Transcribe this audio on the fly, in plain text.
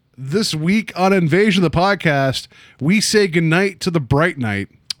This week on Invasion of the Podcast, we say goodnight to the bright night.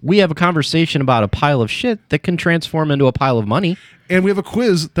 We have a conversation about a pile of shit that can transform into a pile of money. And we have a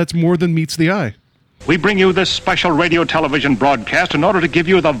quiz that's more than meets the eye. We bring you this special radio television broadcast in order to give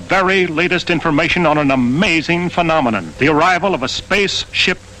you the very latest information on an amazing phenomenon. The arrival of a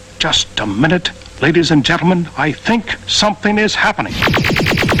spaceship. Just a minute. Ladies and gentlemen, I think something is happening.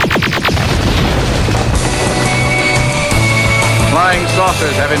 Flying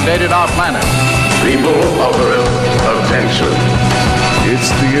saucers have invaded our planet. People of Earth, attention. It's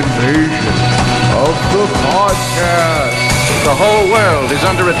the invasion of the podcast. The whole world is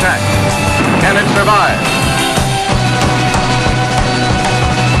under attack. Can it survive?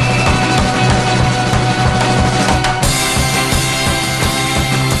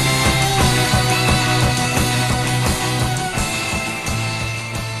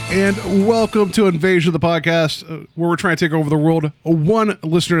 And welcome to Invasion of the Podcast, where we're trying to take over the world one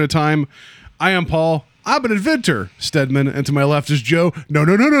listener at a time. I am Paul. I'm an inventor, Stedman, and to my left is Joe. No,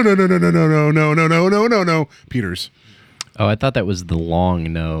 Peters. Oh, I thought that was the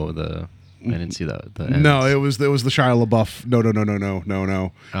long no. I didn't see the No, it was the Shia LaBeouf.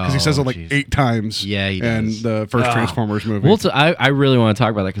 No. Because he says it like 8 times. Yeah, he and does. the first Transformers movie. Well, I really want to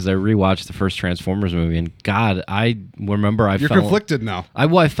talk about that because I rewatched the first Transformers movie, and God, I remember You're conflicted now.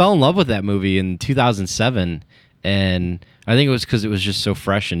 I fell in love with that movie in 2007, and I think it was because it was just so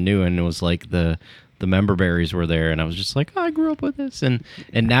fresh and new, and it was like the member berries were there, and I was just like, oh, I grew up with this, and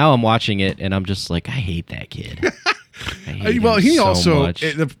now I'm watching it, and I'm just like, I hate that kid. He so also much.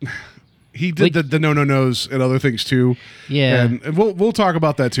 He did the no-no-nos and other things too. Yeah, and we'll talk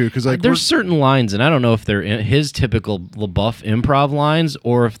about that too because like there's certain lines, and I don't know if they're his typical LaBeouf improv lines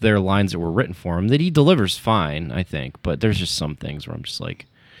or if they're lines that were written for him that he delivers fine, I think. But there's just some things where I'm just like,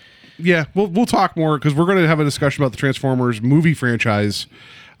 yeah, we'll talk more because we're going to have a discussion about the Transformers movie franchise.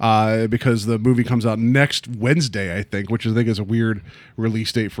 Because the movie comes out next Wednesday, I think, which I think is a weird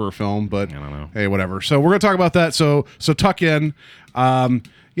release date for a film, but I don't know. Hey, whatever. So we're going to talk about that. So tuck in. Joe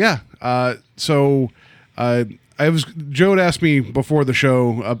had asked me before the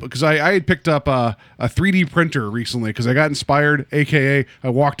show because I had picked up a 3D printer recently because I got inspired, aka I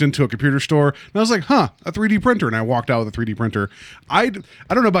walked into a computer store and I was like, a 3D printer, and I walked out with a 3D printer. I don't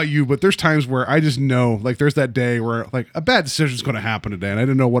know about you, but there's times where I just know, like there's that day where like a bad decision is going to happen today and I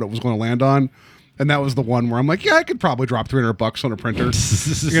didn't know what it was going to land on. And that was the one where I'm like, yeah, I could probably drop $300 on a printer,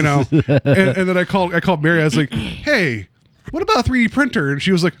 and then I called Mary. I was like, hey, what about a 3D printer? And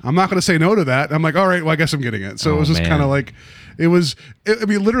she was like, I'm not going to say no to that. And I'm like, all right, well, I guess I'm getting it. So it was just kind of like,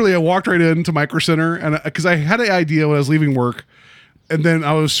 literally I walked right into Micro Center and because I had an idea when I was leaving work and then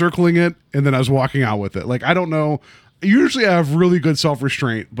I was circling it and then I was walking out with it. Like, I don't know. Usually I have really good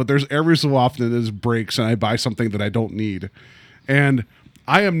self-restraint, but there's every so often it breaks and I buy something that I don't need. And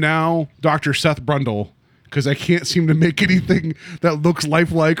I am now Dr. Seth Brundle because I can't seem to make anything that looks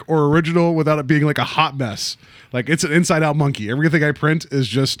lifelike or original without it being like a hot mess. Like it's an inside-out monkey. Everything I print is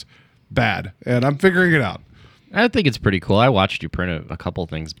just bad, and I'm figuring it out. I think it's pretty cool. I watched you print a couple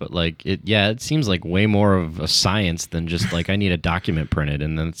things, but like it seems like way more of a science than just like I need a document printed,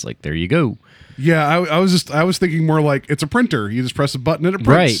 and then it's like there you go. Yeah, I was thinking more like it's a printer. You just press a button and it prints.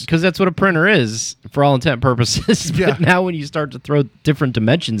 Right, because that's what a printer is for all intent purposes. But now when you start to throw different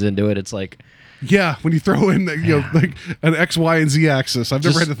dimensions into it, it's like. Yeah, when you throw in like an X, Y, and Z axis. I've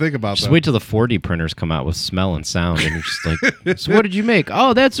never had to think about that. Just wait till the 4D printers come out with smell and sound, and you're just like, so what did you make?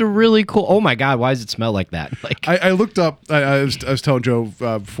 Oh, that's a really cool. Oh my God, why does it smell like that? Like I looked up. I was telling Joe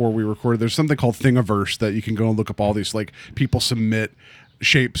before we recorded. There's something called Thingiverse that you can go and look up all these like people submit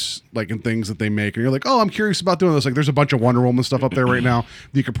shapes like and things that they make, and you're like, oh, I'm curious about doing this. Like, there's a bunch of Wonder Woman stuff up there right now.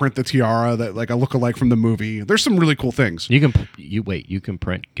 You can print the tiara that like a lookalike from the movie. There's some really cool things. You can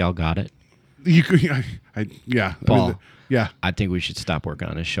print Gal Gadot. You could, yeah. Paul, yeah. I think we should stop working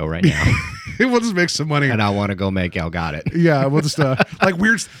on this show right now. We'll just make some money, and I want to go make Gal Gadot. Yeah, we'll just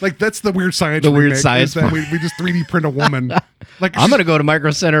that's the weird science. The weird science that we just 3D print a woman. Like I'm gonna go to Micro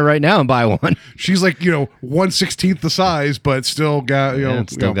Center right now and buy one. She's like 1/16 the size, but still Gal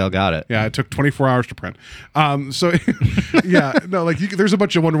Gadot. Yeah, it took 24 hours to print. So yeah, no, like there's a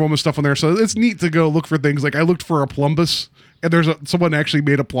bunch of Wonder Woman stuff on there, so it's neat to go look for things. Like I looked for a Plumbus. And there's someone actually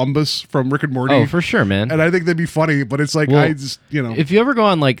made a Plumbus from Rick and Morty. Oh, for sure, man. And I think that'd be funny, but it's like, well, I just, If you ever go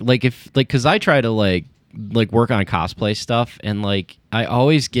on because I try to like work on cosplay stuff, and like I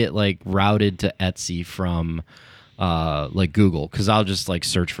always get like routed to Etsy from like Google, because I'll just like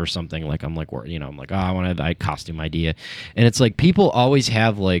search for something, like I'm like, I'm like, oh, I want a costume idea, and it's like people always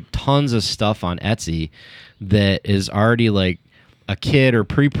have like tons of stuff on Etsy that is already like a kit or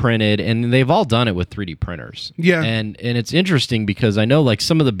pre-printed, and they've all done it with 3D printers. Yeah. And it's interesting because I know like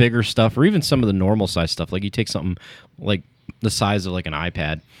some of the bigger stuff or even some of the normal size stuff, like you take something like the size of like an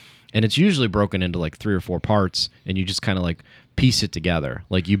iPad, and it's usually broken into like 3 or 4 parts, and you just kind of like piece it together.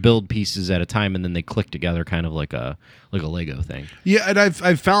 Like you build pieces at a time, and then they click together, kind of like a Lego thing. Yeah, and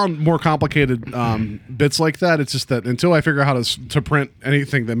I've found more complicated bits like that. It's just that until I figure out how to print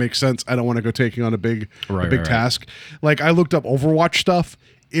anything that makes sense, I don't want to go taking on a big task. Like I looked up Overwatch stuff.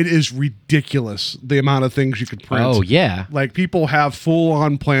 It is ridiculous the amount of things you could print. Oh yeah, like people have full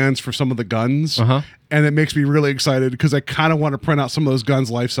on plans for some of the guns, and it makes me really excited because I kind of want to print out some of those guns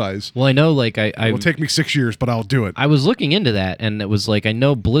life size. Well, I know like It'll take me 6 years, but I'll do it. I was looking into that, and it was like I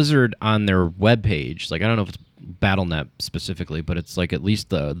know Blizzard on their webpage, like I don't know if it's BattleNet specifically, but it's like at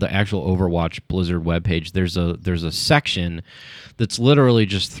least the actual Overwatch Blizzard webpage. There's a section that's literally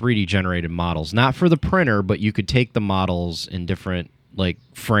just 3D generated models, not for the printer, but you could take the models in different like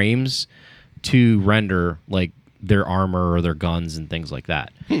frames to render like their armor or their guns and things like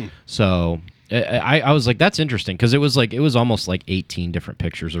that. So I was like, that's interesting because it was almost like 18 different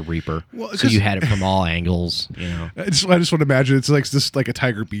pictures of Reaper. Well, so you had it from all angles, you know. I just want to imagine it's like this like a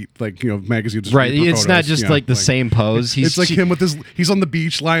Tiger Beat, like magazines. Right, it's not just like the same pose. It's like him with he's on the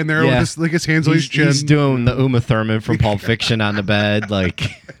beach lying there with his hands on his chin. He's doing the Uma Thurman from Pulp Fiction on the bed,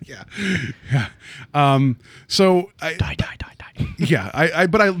 like yeah. So die. Yeah,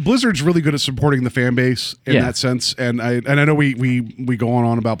 but Blizzard's really good at supporting the fan base in that sense, and I know we go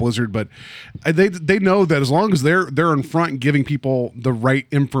on about Blizzard, but they know that as long as they're in front giving people the right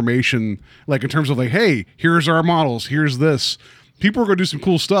information, like in terms of like, hey, here's our models, here's this. People are going to do some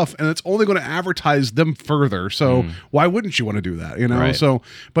cool stuff, and it's only going to advertise them further. So why wouldn't you want to do that? You know. Right. So,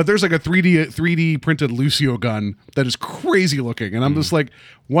 but there's like a 3D printed Lucio gun that is crazy looking, and I'm just like,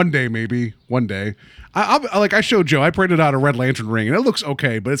 one day. I showed Joe. I printed out a Red Lantern ring, and it looks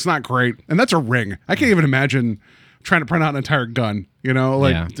okay, but it's not great. And that's a ring. I can't even imagine trying to print out an entire gun. You know,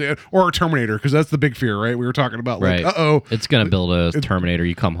 or a Terminator, because that's the big fear, right? We were talking about like, right. It's going to build a Terminator.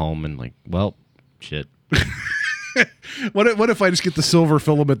 You come home and like, well, shit. What if I just get the silver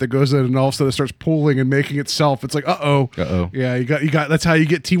filament that goes in and all of a sudden it starts pooling and making itself? It's like, yeah, you got. That's how you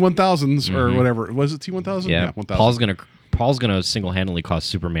get T1000s or whatever. Was it T1000? Yeah, 1000. Paul's gonna single-handedly cost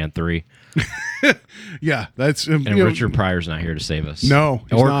Superman 3. Yeah, that's and Richard Pryor's not here to save us. No,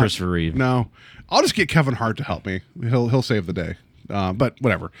 or not. Christopher Reeve. No, I'll just get Kevin Hart to help me. He'll save the day. But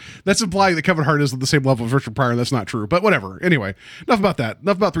whatever. That's implying that Kevin Hart is at the same level as Richard Pryor. That's not true. But whatever. Anyway, enough about that.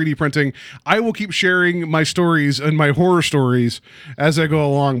 Enough about 3D printing. I will keep sharing my stories and my horror stories as I go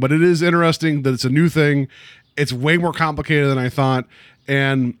along. But it is interesting that it's a new thing. It's way more complicated than I thought.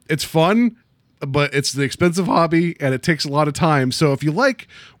 And it's fun, but it's the expensive hobby and it takes a lot of time. So if you like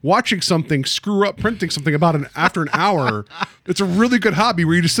watching something screw up printing something after an hour, it's a really good hobby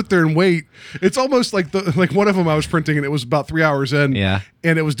where you just sit there and wait. It's almost like one of them I was printing and it was about 3 hours in, and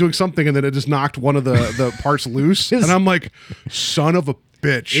it was doing something and then it just knocked one of the parts loose, and I'm like, son of a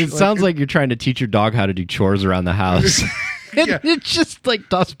bitch. It sounds like you're trying to teach your dog how to do chores around the house. It's just like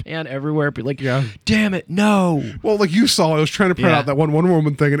dustpan everywhere. But like, damn it, no. Well, like you saw, I was trying to print out that one Wonder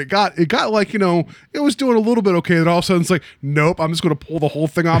Woman thing, and it got like, it was doing a little bit okay. And all of a sudden, it's like, nope, I'm just going to pull the whole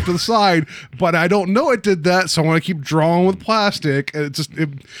thing off to the side. But I don't know it did that, so I want to keep drawing with plastic. And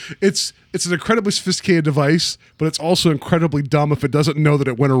it's an incredibly sophisticated device, but it's also incredibly dumb if it doesn't know that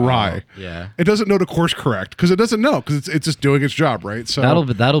it went awry. It doesn't know to course correct because it doesn't know, because it's just doing its job, right? So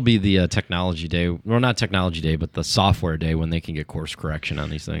that'll be the technology day. Well, not technology day, but the software day when they can get course correction on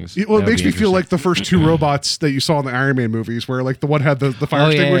these things. Well, it makes me feel like the first 2 robots that you saw in the Iron Man movies, where like the one had the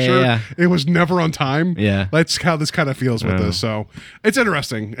fire extinguisher. It was never on time. That's how this kind of feels with this. So it's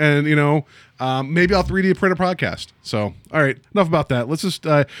interesting, and maybe I'll 3D print a podcast. So all right, enough about that. Let's just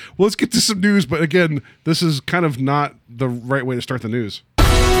let's get to some news. But again, this is kind of not the right way to start the news.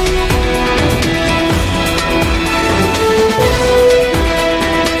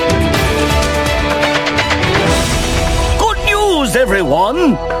 Everyone!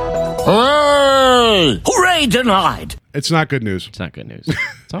 Hey! Hooray denied! It's not good news. It's not good news.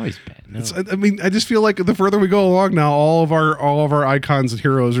 It's always bad. No. I just feel like the further we go along now, all of our icons and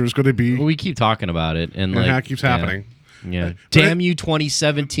heroes are just going to be. Well, we keep talking about it, and that keeps happening. Yeah. Damn you,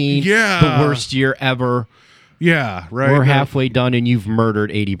 2017. The worst year ever. Yeah, right. We're halfway done, and you've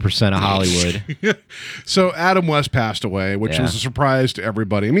murdered 80% of Hollywood. So Adam West passed away, which was a surprise to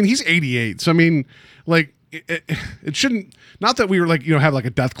everybody. I mean, he's 88. So I mean, like, it shouldn't, not that we were like, have like a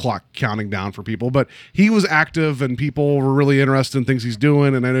death clock counting down for people, but he was active and people were really interested in things he's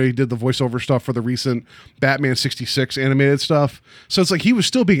doing. And I know he did the voiceover stuff for the recent Batman 66 animated stuff. So it's like he was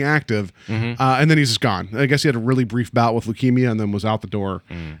still being active. And then he's just gone. I guess he had a really brief bout with leukemia and then was out the door.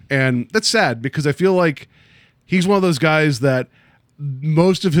 And that's sad because I feel like he's one of those guys that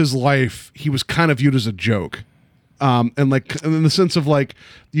most of his life, he was kind of viewed as a joke. And like in the sense of like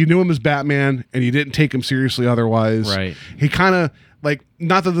you knew him as Batman and you didn't take him seriously otherwise. Right. He kind of like,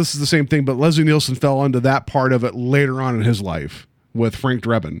 not that this is the same thing, but Leslie Nielsen fell into that part of it later on in his life with Frank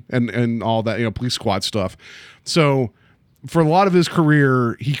Drebin and all that, Police Squad stuff. So for a lot of his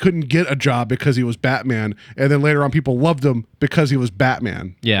career, he couldn't get a job because he was Batman, and then later on people loved him because he was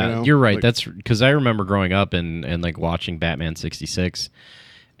Batman. Yeah, you're right. Like, That's because I remember growing up and like watching Batman 66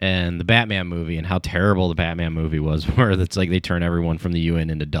 and the Batman movie and how terrible the Batman movie was, where it's like they turn everyone from the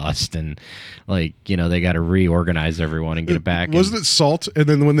UN into dust and they got to reorganize everyone and get it back. Wasn't it salt? And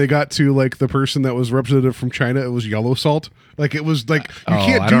then when they got to like the person that was representative from China, it was yellow salt. Like it was like, you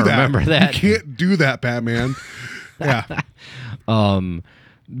can't do that. Remember that. You can't do that, Batman. Yeah.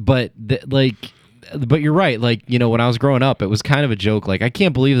 But you're right. Like, when I was growing up, it was kind of a joke. Like, I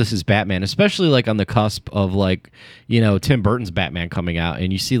can't believe this is Batman, especially like on the cusp of like, Tim Burton's Batman coming out,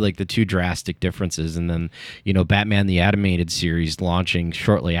 and you see like the two drastic differences, and then, Batman the Animated Series launching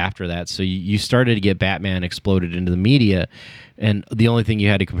shortly after that. So you started to get Batman exploded into the media, and the only thing you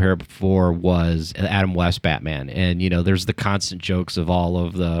had to compare it for was Adam West Batman. And, there's the constant jokes of all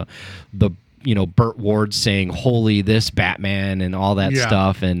of the Burt Ward saying "Holy this Batman" and all that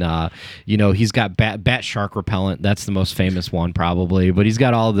stuff, and he's got bat shark repellent. That's the most famous one probably, but he's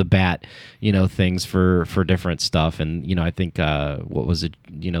got all the bat things for different stuff. And I think what was it?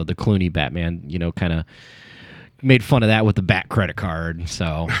 The Clooney Batman kind of made fun of that with the bat credit card.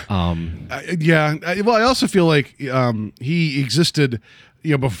 So well, I also feel like he existed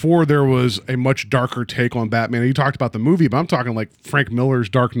before there was a much darker take on Batman. You talked about the movie, but I'm talking like Frank Miller's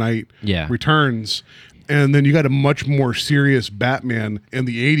Dark Knight Returns. And then you got a much more serious Batman in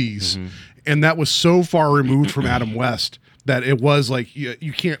the 80s. And that was so far removed from Adam West that it was like,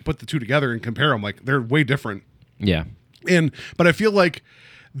 you can't put the two together and compare them. Like they're way different. Yeah. But I feel like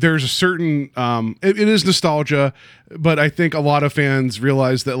there's a certain, it is nostalgia, but I think a lot of fans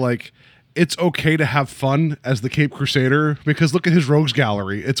realize that like, it's okay to have fun as the Cape Crusader because look at his rogues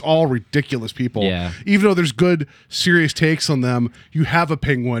gallery. It's all ridiculous people. Yeah. Even though there's good, serious takes on them, you have a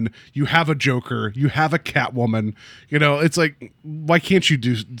Penguin, you have a Joker, you have a Catwoman. It's like, why can't you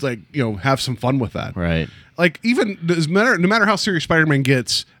do like, have some fun with that? Right. Like even no matter how serious Spider-Man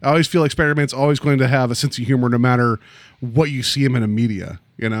gets, I always feel like Spider-Man's always going to have a sense of humor no matter what you see him in a media,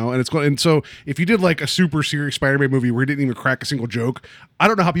 and so if you did like a super serious Spider-Man movie where he didn't even crack a single joke, I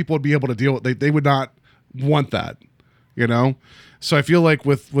don't know how people would be able to deal with it. They would not want that, So I feel like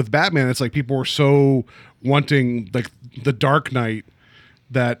with Batman, it's like people were so wanting like the Dark Knight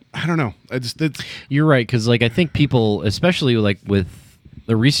that I don't know. You're right, because like I think people, especially like with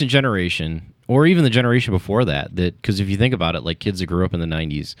the recent generation, or even the generation before that because if you think about it, like kids that grew up in the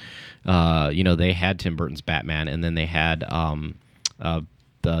 90s, they had Tim Burton's Batman, and then they had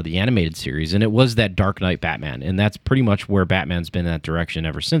the animated series, and it was that Dark Knight Batman, and that's pretty much where Batman's been in that direction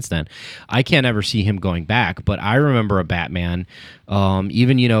ever since then. I can't ever see him going back, but I remember a Batman,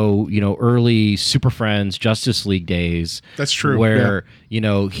 even early Super Friends, Justice League days. That's true. Where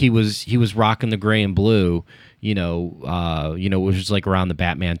he was rocking the gray and blue. It was just like around the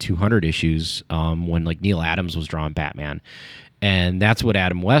Batman 200 issues when like Neil Adams was drawing Batman. And that's what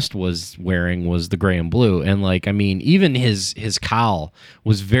Adam West was wearing, was the gray and blue. And like, I mean, even his cowl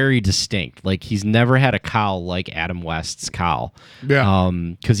was very distinct. Like he's never had a cowl like Adam West's cowl. Yeah.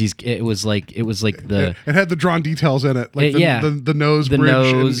 Because it was like the it had the drawn details in it. Like the nose, the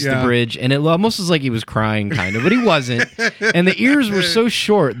bridge, nose, the bridge, and it almost was like he was crying, kind of, but he wasn't. And the ears were so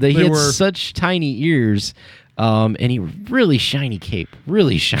short that he had such tiny ears. And he really shiny cape.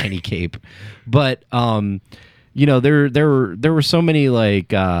 But there were so many like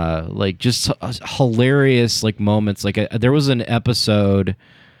just hilarious like moments. Like there was an episode.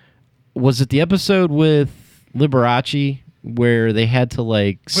 Was it the episode with Liberace where they had to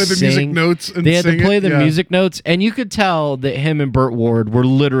like play the sing music notes? And they had to play the yeah. music notes, and you could tell that him and Burt Ward were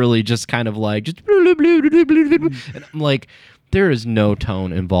literally just kind of like just. And I'm like, there is no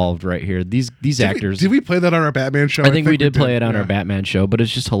tone involved right here. These actors. Did we play that on our Batman show? I think we did play it on our Batman show, but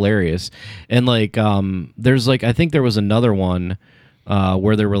it's just hilarious. And like, there's like, I think there was another one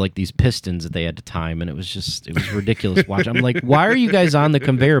where there were like these pistons that they had to time, and it was ridiculous watching. I'm like, why are you guys on the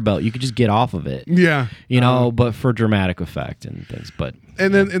conveyor belt? You could just get off of it. Yeah, But for dramatic effect and things. But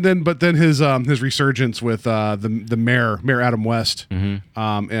then his resurgence with the Mayor Adam West, and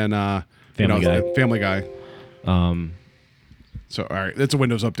Family Guy. So all right, it's a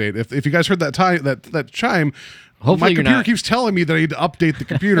Windows update. If you guys heard that that chime. Hopefully my computer keeps telling me that I need to update the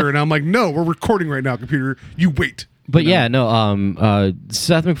computer, and I'm like, no, we're recording right now, computer. You wait. But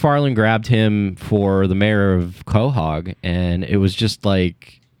Seth MacFarlane grabbed him for the mayor of Quahog, and it was just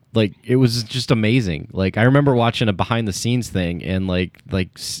like it was just amazing. Like I remember watching a behind the scenes thing, and they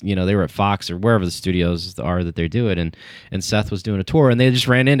were at Fox or wherever the studios are that they do it, and Seth was doing a tour, and they just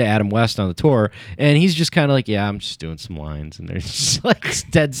ran into Adam West on the tour, and he's just kind of like, yeah, I'm just doing some lines, and they're just like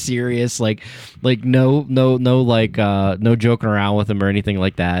dead serious, like no joking around with him or anything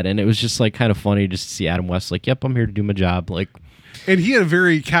like that, and it was just like kind of funny just to see Adam West like, yep, I'm here to do my job, like. And he had a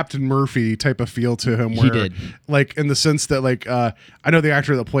very Captain Murphy type of feel to him. Where, he did. Like, in the sense that, like, I know the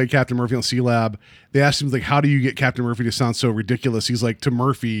actor that played Captain Murphy on C-Lab, they asked him, like, how do you get Captain Murphy to sound so ridiculous? He's like, to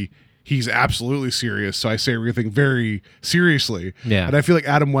Murphy, he's absolutely serious, so I say everything very seriously. Yeah. And I feel like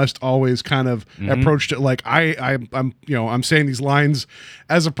Adam West always kind of approached it like, I'm saying these lines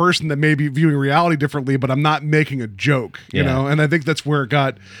as a person that may be viewing reality differently, but I'm not making a joke, you know? And I think that's where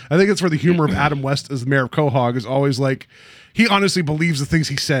that's where the humor of Adam West as the mayor of Quahog is always like, he honestly believes the things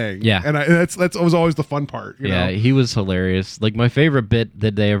he's saying. Yeah. And that was always the fun part. You know? He was hilarious. Like, my favorite bit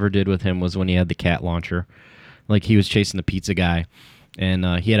that they ever did with him was when he had the cat launcher. Like, he was chasing the pizza guy, and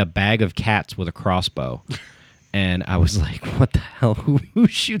he had a bag of cats with a crossbow. And I was like, what the hell? Who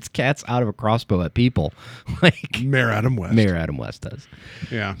shoots cats out of a crossbow at people? Like Mayor Adam West. Mayor Adam West does.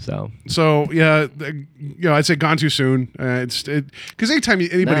 Yeah. So yeah, I'd say gone too soon. Because anytime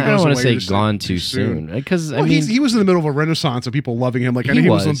anybody I goes don't want away, to say gone too soon. Because he was in the middle of a renaissance of people loving him. Like I know he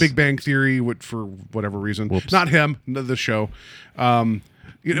was on was. Big Bang Theory for whatever reason. Whoops. Not him, the show. We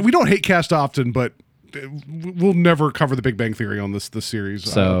don't hate cast often, but we'll never cover the Big Bang Theory on this series.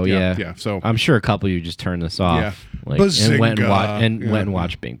 So So I'm sure a couple of you just turned this off, Yeah. and went Bazinga. and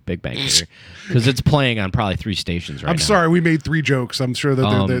watched Big Bang Theory because it's playing on probably 3 stations right now. I'm sorry, we made 3 jokes. I'm sure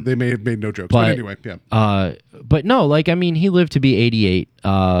that they may have made no jokes. But anyway, yeah. But no, like I mean, he lived to be 88.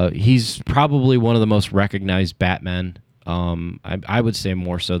 He's probably one of the most recognized Batmen. I would say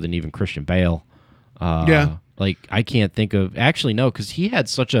more so than even Christian Bale. Like I can't think of no, because he had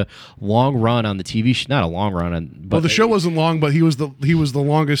such a long run on the TV show. Not a long run but the show wasn't long, but he was the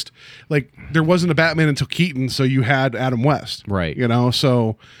longest. Like there wasn't a Batman until Keaton, so you had Adam West, right? You know,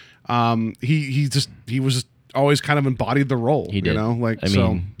 so he was always kind of embodied the role. He did, you know, like I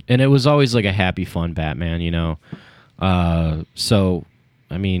mean, and it was always like a happy, fun Batman, you know. So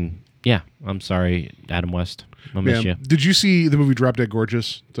I mean, yeah, I'm sorry, Adam West. I'll miss you. Did you see the movie Drop Dead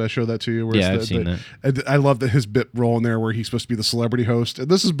Gorgeous? Did I show that to you? Where I've seen that. I love that his bit role in there where he's supposed to be the celebrity host. And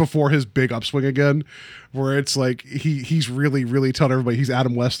this is before his big upswing again, where it's like he's really, really telling everybody he's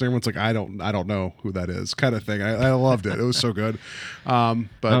Adam West. And everyone's like, I don't know who that is, kind of thing. I loved it. It was so good.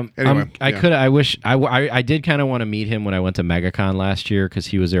 But anyway, I did kind of want to meet him when I went to MegaCon last year because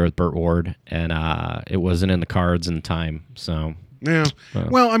he was there with Burt Ward, and it wasn't in the cards in time. So yeah.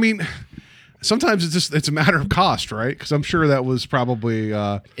 Well, I mean. Sometimes it's a matter of cost, right? Because I'm sure that was probably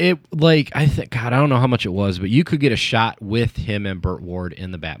I don't know how much it was, but you could get a shot with him and Burt Ward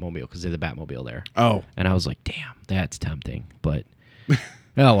in the Batmobile because they had the Batmobile there. Oh, and I was like, damn, that's tempting, but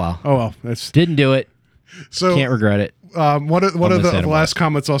oh well, didn't do it. So can't regret it. One of the last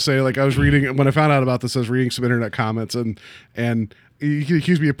comments I'll say, like I was reading when I found out about this, I was reading some internet comments and you can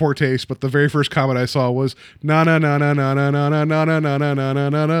accuse me of poor taste, but the very first comment I saw was no,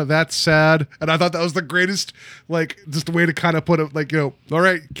 that's sad, and I thought that was the greatest, like just a way to kind of put it, like all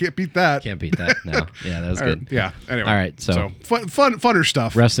right, can't beat that. Can't beat that. No, yeah, that was good. Yeah. Anyway, all right, so funner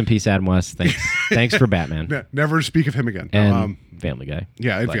stuff. Rest in peace, Adam West. Thanks for Batman. Never speak of him again. And Family Guy.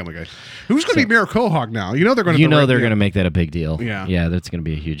 Yeah, and Family Guy. Who's going to be Mayor Quahog now? You know they're going to. They're going to make that a big deal. Yeah, that's going to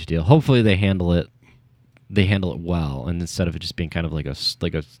be a huge deal. Hopefully they handle it. They handle it well, and instead of it just being kind of like a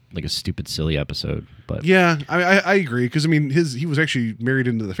stupid, silly episode. But yeah, I agree because I mean he was actually married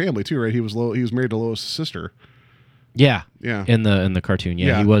into the family too, right? He was married to Lois' sister. Yeah. In the cartoon,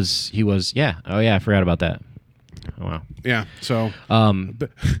 he was. Yeah. Oh yeah, I forgot about that. Oh wow. Yeah. So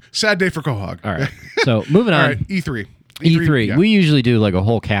sad day for Quahog. All right. So moving on. All right, E3. E3. Yeah. We usually do like a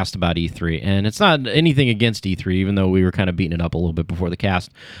whole cast about E3, and it's not anything against E3, even though we were kind of beating it up a little bit before the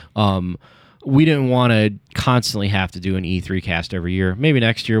cast. we didn't want to constantly have to do an E3 cast every year. Maybe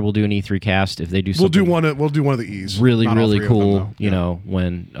next year we'll do an E3 cast if they do We'll something. do one of the E's. Really, Not all really three of them, cool. though. You know,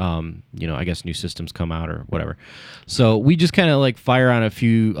 when I guess new systems come out or whatever. So we just kind of like fire on a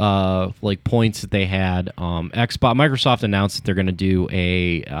few like points that they had. Microsoft announced that they're going to do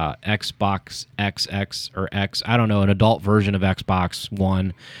a Xbox XX or X. I don't know, an adult version of Xbox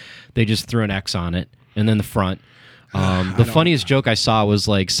One. They just threw an X on it, and then the front. The funniest joke I saw was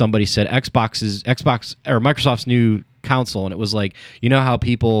like somebody said Xbox or Microsoft's new console, and it was like, you know how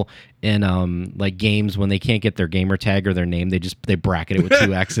people in like games when they can't get their gamer tag or their name, they bracket it with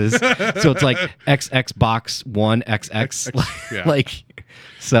two X's. So it's like Xbox One XX. Yeah. Like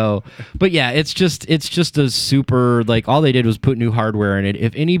so, but yeah, it's just a super, like, all they did was put new hardware in it.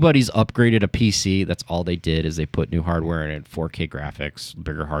 If anybody's upgraded a PC, that's all they did is they put new hardware in it, 4K graphics,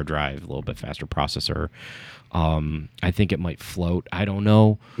 bigger hard drive, a little bit faster processor. I think it might float. I don't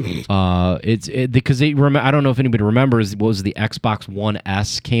know. Because I don't know if anybody remembers, what was the Xbox One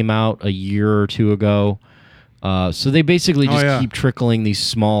S came out a year or two ago. So they basically just keep trickling these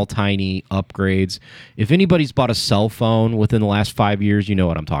small, tiny upgrades. If anybody's bought a cell phone within the last 5 years, you know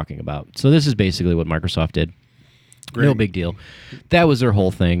what I'm talking about. So this is basically what Microsoft did. Great. No big deal. That was their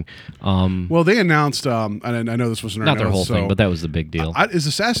whole thing. Well, they announced, and I know this wasn't Not their whole thing, but that was the big deal. Is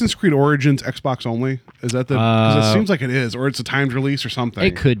Assassin's Creed Origins Xbox only? Is that because it seems like it is, or it's a timed release or something?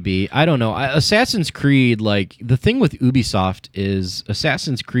 It could be. I don't know. Assassin's Creed, like, the thing with Ubisoft is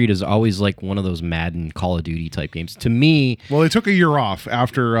Assassin's Creed is always like one of those Madden, Call of Duty type games. To me, well, they took a year off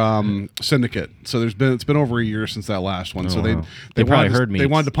after Syndicate, so it's been over a year since that last one. So wow. they probably wanted heard me. They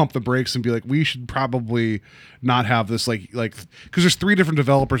wanted to pump the brakes and be like, we should probably not have this like because there's 3 different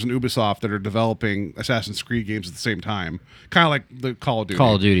developers in Ubisoft that are developing Assassin's Creed games at the same time, kind of like the Call of Duty.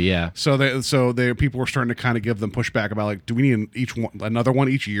 Call of Duty, yeah. So they people were starting to kind of give them pushback about like, do we need another one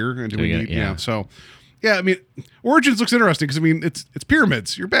each year, and do we need so. Yeah, I mean, Origins looks interesting because I mean it's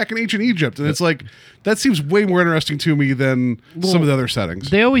pyramids. You're back in ancient Egypt, and it's like that seems way more interesting to me than some of the other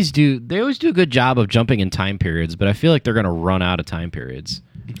settings. They always do a good job of jumping in time periods, but I feel like they're going to run out of time periods.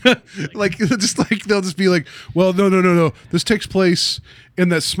 Like they'll just be like, well, no. This takes place in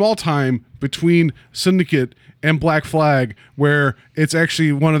that small time between Syndicate and Black Flag, where it's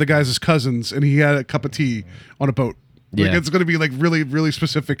actually one of the guys' cousins, and he had a cup of tea on a boat. Like, Yeah. it's going to be like really, really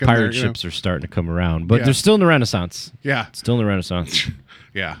specific. Pirate ships are starting to come around, but they're still in the Renaissance. Yeah, Still in the Renaissance.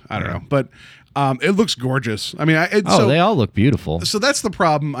 yeah. I don't know, but it looks gorgeous. I mean, They all look beautiful. So that's the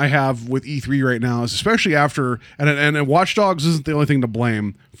problem I have with E3 right now, is especially after and Watch Dogs isn't the only thing to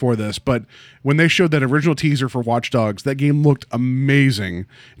blame for this, but when they showed that original teaser for Watch Dogs, that game looked amazing.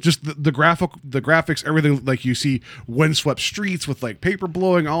 Just the graphics, everything, like you see windswept streets with like paper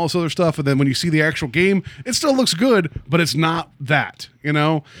blowing, all this other stuff, and then when you see the actual game, it still looks good, but it's not that, you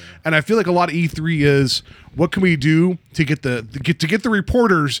know. Yeah. And I feel like a lot of E3 is, what can we do to get the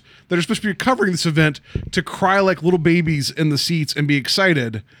reporters that are supposed to be covering this event to cry like little babies in the seats and be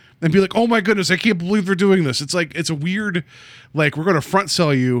excited and be like, oh my goodness, I can't believe they're doing this. It's like, it's a weird, like, we're going to front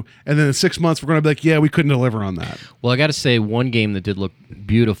sell you, and then in 6 months we're going to be like, yeah, we couldn't deliver on that. Well, I got to say, one game that did look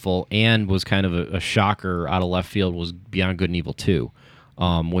beautiful and was kind of a shocker out of left field was Beyond Good and Evil 2.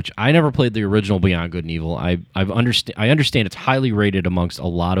 Which I never played the original Beyond Good and Evil. I understand it's highly rated amongst a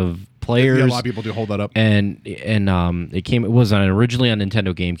lot of players. Yeah, a lot of people do hold that up. And it was originally on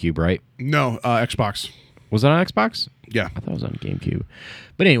Nintendo GameCube, right? No, Xbox. Was it on Xbox? Yeah, I thought it was on GameCube.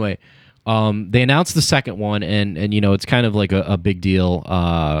 But anyway, they announced the second one, and you know, it's kind of like a big deal.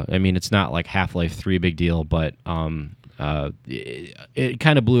 I mean, it's not like Half-Life 3 big deal, but it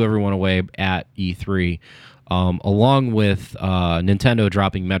kind of blew everyone away at E3. Along with Nintendo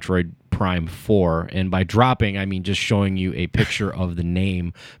dropping Metroid Prime 4. And by dropping, I mean just showing you a picture of the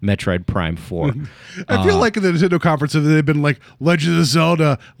name Metroid Prime 4. I feel like in the Nintendo conference, they've been like, Legend of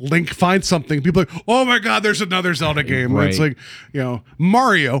Zelda, Link finds something. People are like, oh my God, there's another Zelda game. Right. It's like, you know,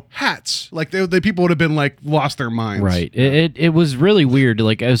 Mario, hats. Like, people would have been like, lost their minds. Right. It was really weird.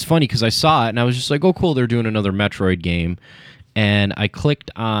 Like, it was funny because I saw it and I was just like, oh, cool, they're doing another Metroid game. And I clicked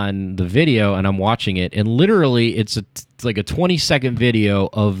on the video and I'm watching it, and literally it's like a 20-second video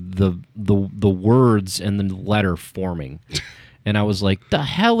of the words and the letter forming. And I was like, the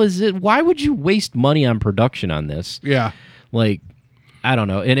hell is it? Why would you waste money on production on this? Yeah. Like, I don't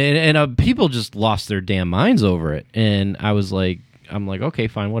know. And people just lost their damn minds over it. And I'm like, okay,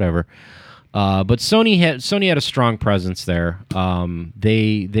 fine, whatever. But Sony had a strong presence there.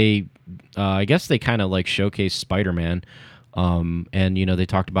 They I guess they kind of like showcased Spider-Man. And you know, they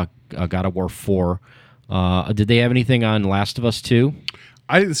talked about God of War 4. Did they have anything on Last of Us 2?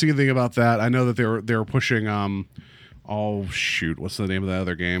 I didn't see anything about that. I know that they were pushing Oh shoot, what's the name of that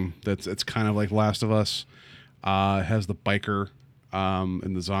other game? It's kind of like Last of Us. It has the biker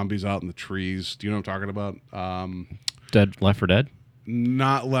and the zombies out in the trees. Do you know what I'm talking about? Left 4 Dead.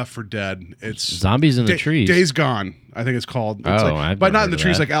 Not Left 4 Dead. It's Zombies in the trees. Days Gone, I think it's called. It's I've but never not in the heard of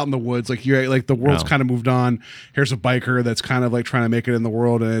trees, that. like out in the woods. Like you're like the world's Oh. kind of moved on. Here's a biker that's kind of like trying to make it in the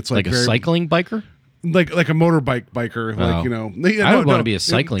world, and it's Like a very, cycling biker. like a motorbike biker. Like Oh. you know, I would wanna be a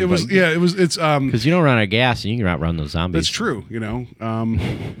cycling It was bike. yeah. It was it's Because you don't run out of gas and you can outrun those zombies. That's true. You know,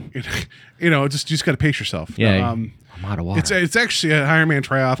 just you just got to pace yourself. Yeah. I'm out of water. It's actually a Iron Man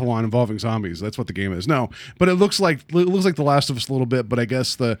triathlon involving zombies. That's what the game is. No, but it looks like The Last of Us a little bit. But I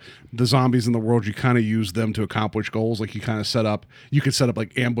guess the zombies in the world, you kind of use them to accomplish goals. Like you kind of you could set up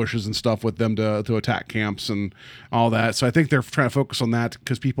like ambushes and stuff with them to attack camps and all that. So I think they're trying to focus on that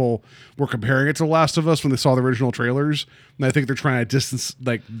because people were comparing it to The Last of Us when they saw the original trailers, and I think they're trying to distance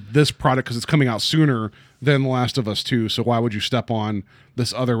like this product because it's coming out sooner than The Last of Us 2. So why would you step on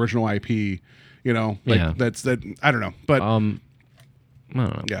this other original IP? You know, like Yeah. that's that. I don't know, but I don't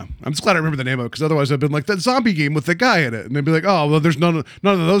know. yeah, I'm just glad I remember the name of it because otherwise I've been like that zombie game with the guy in it, and they'd be like, oh well, there's none of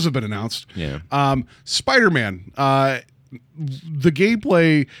those have been announced. Yeah. Spider-Man. The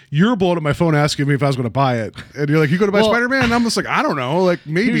gameplay, you're blowing up my phone asking me if I was going to buy it, and you're like, "You going to buy Well- Spider-Man?" And I'm just like, "I don't know, like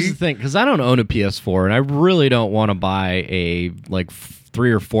maybe." Here's the thing, because I don't own a PS4, and I really don't want to buy a like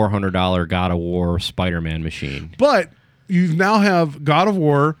 $300 or $400 God of War Spider-Man machine. But you now have God of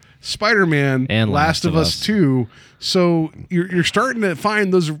War, Spider-Man, And Last of Us 2. So you're starting to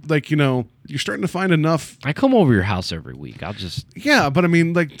find those, like, you know, you're starting to find enough. I come over your house every week. I'll just Yeah, but I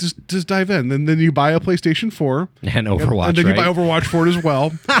mean, like, just dive in. And then you buy a PlayStation 4. and Overwatch. And then right? you buy Overwatch for it as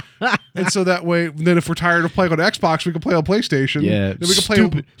well. And so that way, then if we're tired of playing on Xbox, we can play on PlayStation. Yeah, Then we can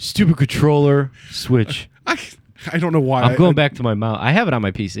play. stupid controller Switch. I don't know why. I'm going back to my mouse. I have it on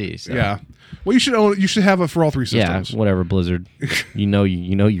my PC. So. Yeah. Well, you should have it for all three Yeah, systems. whatever, Blizzard. you know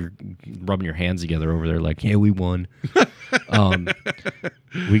you're rubbing your hands together over there like, yeah, we won.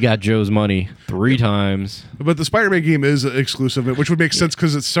 We got Joe's money 3 times. But the Spider-Man game is exclusive, which would make sense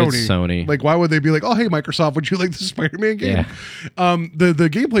because it's Sony. It's Sony. Like, why would they be like, "Oh, hey, Microsoft, would you like the Spider-Man game?" Yeah. The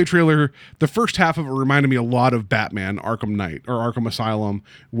gameplay trailer, the first half of it reminded me a lot of Batman: Arkham Knight or Arkham Asylum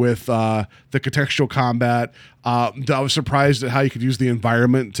with the contextual combat. I was surprised at how you could use the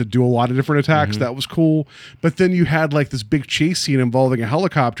environment to do a lot of different attacks. That was cool. But then you had like this big chase scene involving a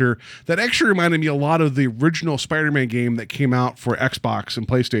helicopter that actually reminded me a lot of the original Spider-Man game that came out for Xbox and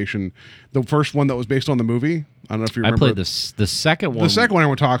PlayStation. The first one that was based on the movie. I don't know if you I remember. played the second one. The second one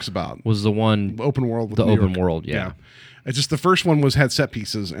everyone talks about. was the one. Open world. With The New open York. world, yeah. It's just the first one had set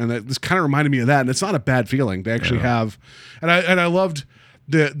pieces, and this kind of reminded me of that. And it's not a bad feeling. They actually have, and I loved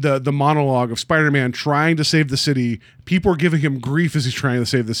the monologue of Spider-Man trying to save the city. People are giving him grief as he's trying to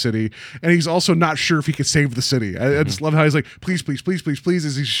save the city, and he's also not sure if he could save the city. I just love how he's like, please, please, please, please, please,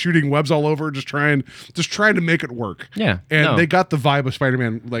 as he's shooting webs all over, just trying to make it work. Yeah, and no. they got the vibe of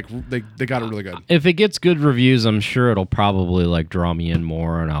Spider-Man. Like they got it really good. If it gets good reviews, I'm sure it'll probably like draw me in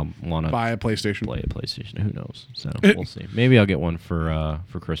more, and I'll want to Buy a PlayStation. play a PlayStation. Who knows? So we'll see. Maybe I'll get one for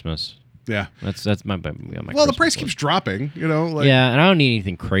Christmas. Yeah. That's my Well, the Christmas price list. keeps dropping. You know. Like, Yeah, and I don't need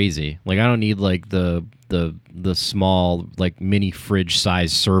anything crazy. Like I don't need like the small like mini fridge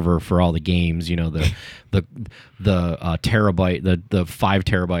size server for all the games. You know the terabyte the 5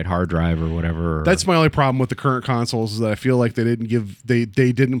 terabyte hard drive or whatever. That's my only problem with the current consoles is that I feel like they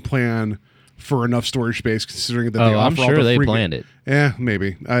didn't plan for enough storage space considering that they Oh, I'm offer all sure the they free planned it. Yeah,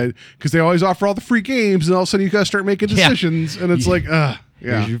 maybe. Because they always offer all the free games, and all of a sudden you gotta start making Yeah. decisions, and it's like, yeah.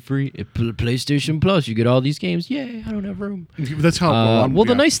 Here's your free PlayStation Plus. You get all these games. Yay! I don't have room. That's how. Well,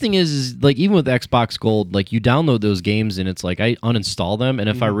 the yeah. nice thing is like even with Xbox Gold, like you download those games and it's like I uninstall them, and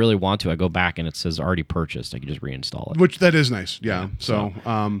if I really want to, I go back and it says already purchased. I can just reinstall it. Which that is nice, yeah. So,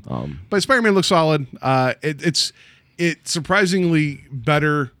 but Spider-Man looks solid. It's surprisingly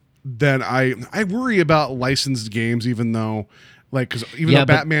better than I worry about licensed games, even though. Like, because even though but-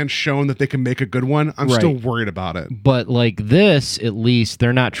 Batman's shown that they can make a good one, I'm Right. still worried about it. But like this, at least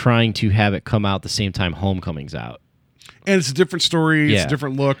they're not trying to have it come out the same time Homecoming's out. And it's a different story. It's Yeah. a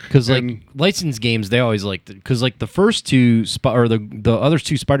different look. Because like and- licensed games, they always like because like the first two or the other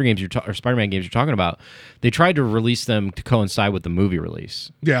two Spider-Man games you're talking about, they tried to release them to coincide with the movie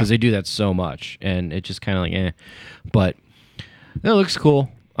release. Yeah. because they do that so much, and it just kind of like But it looks cool.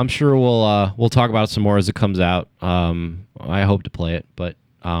 I'm sure we'll talk about it some more as it comes out. I hope to play it, but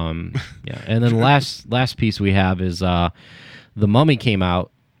yeah. And then last piece we have is The Mummy came out,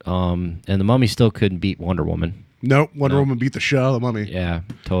 and The Mummy still couldn't beat Wonder Woman. Nope. Wonder Woman beat the shit out of the Mummy. Yeah,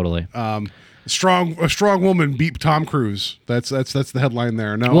 totally. A strong woman beat Tom Cruise. That's the headline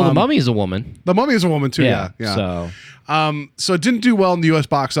there. No, Well, the Mummy is a woman. The Mummy is a woman too. Yeah. So So it didn't do well in the U.S.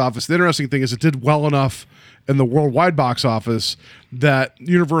 box office. The interesting thing is it did well enough in the worldwide box office that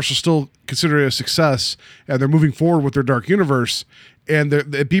Universal still considered it a success, and they're moving forward with their Dark Universe.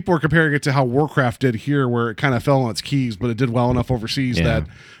 And people are comparing it to how Warcraft did here, where it kind of fell on its keys, but it did well enough overseas that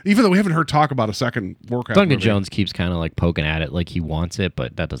even though we haven't heard talk about a second Warcraft Duncan movie, Jones keeps kind of like poking at it like he wants it,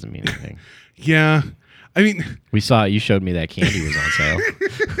 but that doesn't mean anything. Yeah. I mean, We saw you showed me that candy was on sale.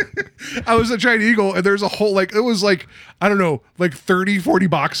 I was at Giant Eagle and there's a whole, like, it was like, I don't know, like 30, 40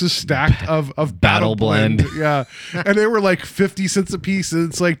 boxes stacked of Battle Blend. Yeah. And they were like 50 cents a piece. And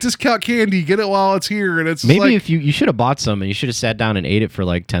it's like, discount candy, get it while it's here. And it's Maybe like, if you should have bought some and you should have sat down and ate it for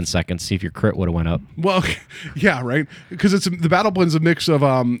like 10 seconds, see if your crit would have went up. well, yeah, right. Because the Battle Blend's a mix of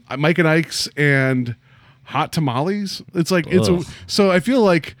Mike and Ike's and hot tamales. It's like Ugh. so I feel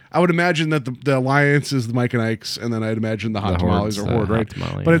like I would imagine that the alliance is the Mike and Ike's, and then I'd imagine the hot tamales Horde's are Horde, the hot right?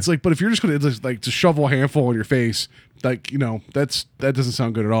 tamale, But yeah. it's like, but if you're just gonna just shovel a handful in your face, like, you know, that doesn't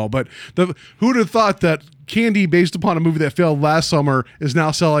sound good at all. But who'd have thought that candy based upon a movie that failed last summer is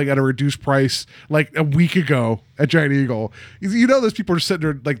now selling at a reduced price like a week ago at Giant Eagle? You know, those people are sitting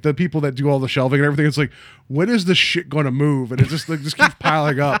there, like the people that do all the shelving and everything. It's like, when is this shit going to move? And it just keeps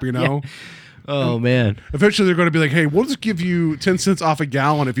piling up, you know. Oh man. Eventually, they're going to be like, "Hey, we'll just give you 10 cents off a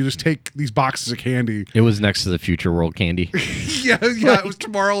gallon if you just take these boxes of candy." It was next to the Future World candy. yeah, it was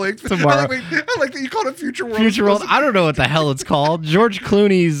Tomorrowland. Tomorrow. I like that you called it Future World. Future World. I don't know what the hell it's called. George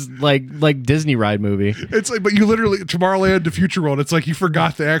Clooney's like Disney ride movie. It's like, but you literally Tomorrowland to Future World. It's like you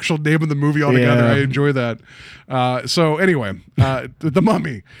forgot the actual name of the movie altogether. Yeah. I enjoy that. So anyway, the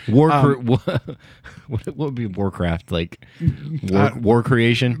Mummy. What would be Warcraft like? War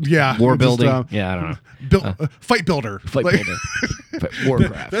creation? yeah, War just, building? Yeah, I don't know. Fight Builder. Fight Like- Builder.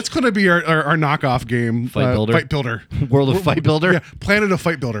 Warcraft. That's going to be our knockoff game. Fight Builder? Fight Builder. World of Fight Builder? Yeah, Planet of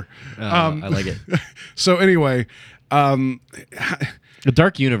Fight Builder. I like it. So anyway, The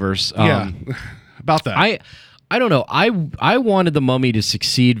Dark Universe. yeah, about that. I don't know. I wanted the Mummy to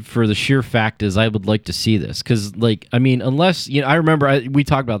succeed for the sheer fact is I would like to see this because, like, I mean, unless I remember we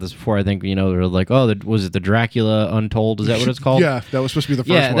talked about this before. I think they're like, oh, was it the Dracula Untold? Is that what it's called? Yeah, that was supposed to be the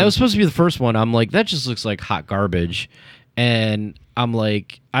first Yeah, one. that was supposed to be the first one. I'm like, that just looks like hot garbage. And I'm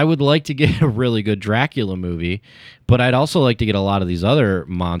like, I would like to get a really good Dracula movie, but I'd also like to get a lot of these other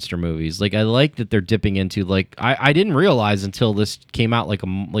monster movies. Like, I like that they're dipping into, like, I didn't realize until this came out like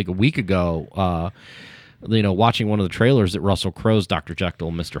a week ago, watching one of the trailers that Russell Crowe's Dr. Jekyll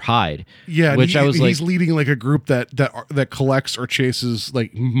and Mr. Hyde. Yeah, which I was like, he's leading like a group that collects or chases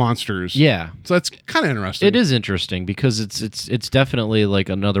like monsters. yeah. So that's kind of interesting. It is interesting because it's definitely like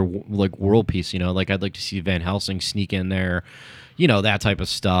another like world piece, like I'd like to see Van Helsing sneak in there, that type of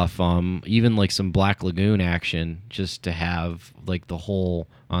stuff. Even like some Black Lagoon action just to have like the whole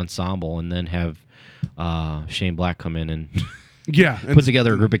ensemble and then have Shane Black come in and Yeah, put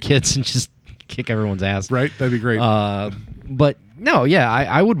together a group of kids and just kick everyone's ass. right. That'd be great. But no, yeah,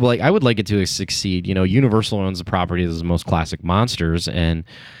 I would like it to succeed. Universal owns the property as the most classic monsters, and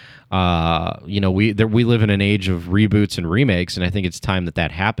we live in an age of reboots and remakes, and I think it's time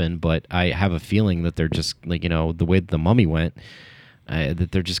that happened. But I have a feeling that they're just like the way that the Mummy went,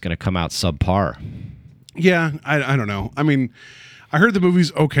 that they're just going to come out subpar. Yeah, I don't know. I mean, I heard the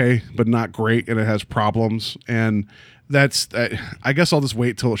movie's okay, but not great, and it has problems. And that's I guess I'll just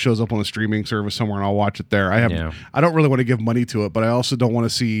wait till it shows up on a streaming service somewhere, and I'll watch it there. I don't really want to give money to it, but I also don't want to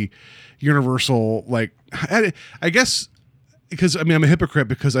see Universal like. I guess. Because I mean, I'm a hypocrite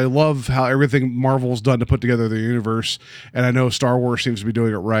because I love how everything Marvel's done to put together the universe, and I know Star Wars seems to be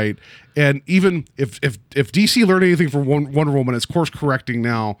doing it right. And even if DC learned anything from Wonder Woman, it's course correcting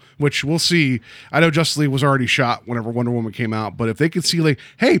now, which we'll see. I know Justice League was already shot whenever Wonder Woman came out, but if they could see like,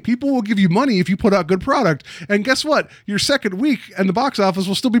 hey, people will give you money if you put out good product, and guess what? Your second week and the box office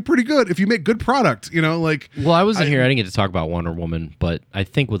will still be pretty good if you make good product. Like. Well, I wasn't here. I didn't get to talk about Wonder Woman, but I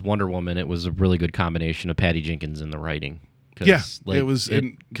think with Wonder Woman, it was a really good combination of Patty Jenkins in the writing. Yeah, it was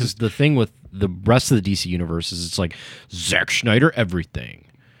because the thing with the rest of the DC universe is it's like Zack Snyder everything.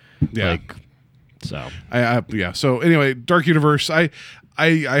 Yeah. So yeah. So anyway, Dark Universe. I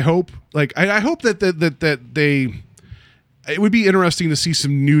hope I hope that they. It would be interesting to see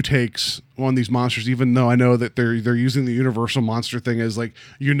some new takes on these monsters, even though I know that they're using the Universal monster thing as like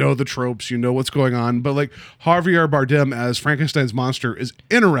the tropes, what's going on. But like Javier Bardem as Frankenstein's monster is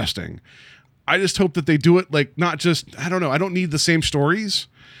interesting. I just hope that they do it like not just I don't know. I don't need the same stories.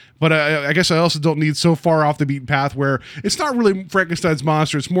 But I guess I also don't need so far off the beaten path where it's not really Frankenstein's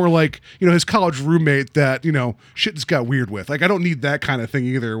monster. It's more like, his college roommate that, shit just got weird with. Like, I don't need that kind of thing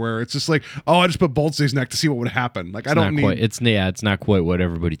either, where it's just like, oh, I just put bolts in his neck to see what would happen. Like, I don't need... It's not quite what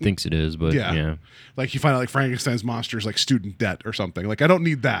everybody thinks it is, but yeah. Like, you find out, like, Frankenstein's monster is, like, student debt or something. Like, I don't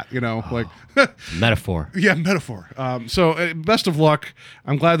need that, like... Metaphor. Yeah, metaphor. So, best of luck.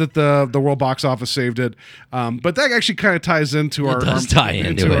 I'm glad that the world box office saved it. But that actually kind of ties into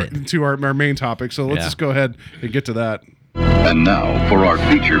into our main topic. So let's just go ahead and get to that. And now for our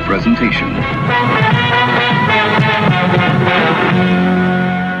feature presentation.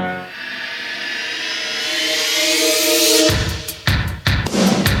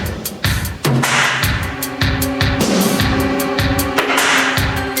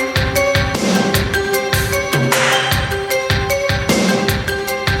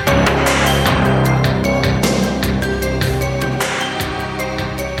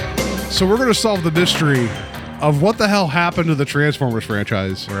 So we're going to solve the mystery of what the hell happened to the Transformers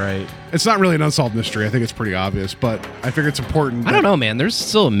franchise. Right. It's not really an unsolved mystery. I think it's pretty obvious, but I figure it's important. I don't know, man. There's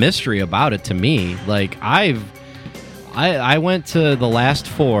still a mystery about it to me. Like, I went to the last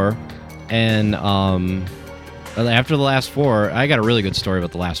four, and after the last four, I got a really good story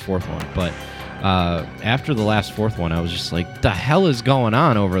about the last fourth one, but after the last fourth one, I was just like, the hell is going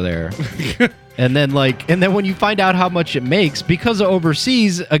on over there? And then when you find out how much it makes because of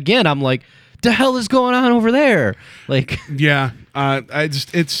overseas, again, I'm like, the hell is going on over there? Like, yeah,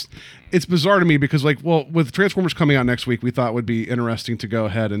 it's bizarre to me because, like, well, with Transformers coming out next week, we thought it would be interesting to go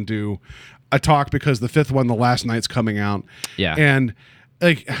ahead and do a talk because the fifth one, The Last Night's coming out. Yeah, and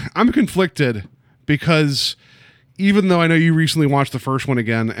like, I'm conflicted because even though I know you recently watched the first one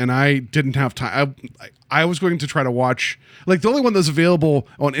again, and I didn't have time, I was going to try to watch, like, the only one that's available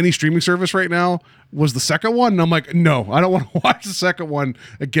on any streaming service right now was the second one, and I'm like, no, I don't want to watch the second one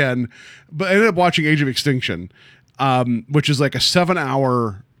again. But I ended up watching Age of Extinction, which is like a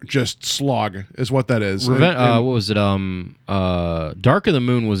 7-hour just slog, is what that is. What was it? Dark of the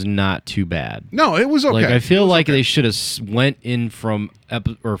Moon was not too bad. No, it was okay. Like, I feel like they should have went in from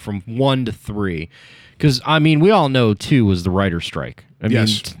 1 to 3. Because, I mean, we all know 2 was the writer's strike. I mean,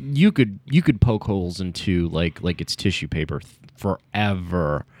 you could poke holes in 2 like it's tissue paper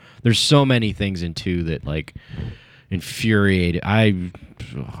forever. There's so many things in 2 that, like, infuriated. I don't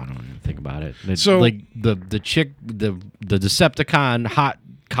even think about it. So, like, the chick, the Decepticon hot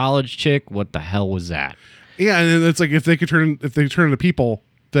college chick, what the hell was that? Yeah, and it's like, if they turn into people,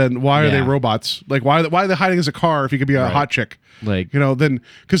 then why are they robots? Like, why are they hiding as a car if you could be a hot chick? Like, then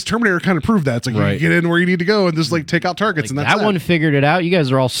because Terminator kind of proved that. It's like, you get in where you need to go and just, like, take out targets, and that's that one figured it out. You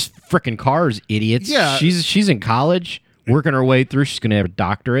guys are all freaking cars, idiots. Yeah, she's in college, working her way through. She's gonna have a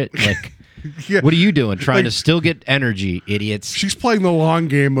doctorate. Like, what are you doing? Trying to still get energy, idiots. She's playing the long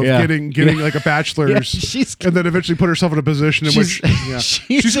game of getting like a bachelor's, and then eventually put herself in a position in which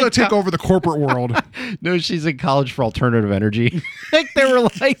she's going to take over the corporate world. No, she's in college for alternative energy. Like, they were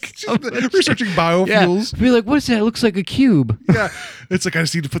like researching biofuels. Be like, what is that? It looks like a cube. Yeah, it's like, I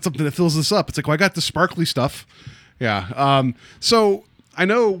just need to put something that fills this up. It's like, well, I got the sparkly stuff. Yeah. So I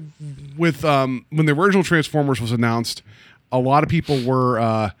know with when the original Transformers was announced, a lot of people were.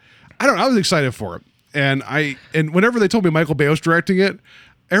 I was excited for it. And whenever they told me Michael Bay was directing it,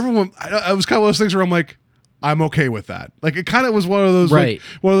 everyone, I was kind of one of those things where I'm like, I'm okay with that. Like, it kind of was one of those, like,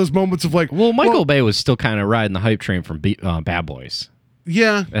 one of those moments of like, well, Michael Bay was still kind of riding the hype train from Bad Boys.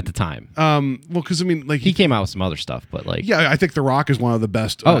 Yeah. At the time. Well, because, I mean, like, he came out with some other stuff, but, like, yeah, I think The Rock is one of the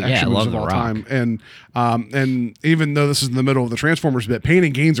best action movies of all time. And even though this is in the middle of the Transformers bit, Pain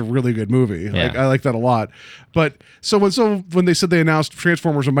and Gain's a really good movie. Yeah. Like, I like that a lot. But when they said they announced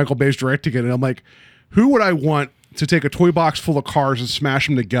Transformers and Michael Bay's directing it, and I'm like, who would I want to take a toy box full of cars and smash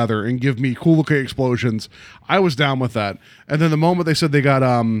them together and give me cool looking explosions? I was down with that. And then the moment they said they got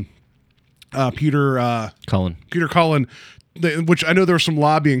Peter Cullen, which I know there was some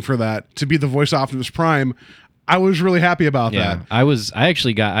lobbying for that, to be the voice of Optimus Prime, I was really happy about that. I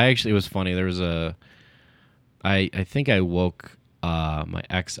actually it was funny. There was I think I woke my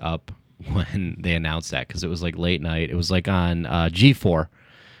ex up when they announced that, because it was like late night. It was like on G4.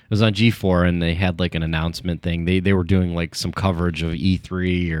 It was on G4, and they had like an announcement thing. They were doing like some coverage of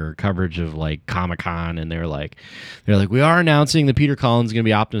E3 or coverage of like Comic-Con, and they're like, we are announcing that Peter Cullen's gonna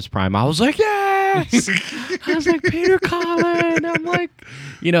be Optimus Prime. I was like, yes. I was like, Peter Cullen. I'm like,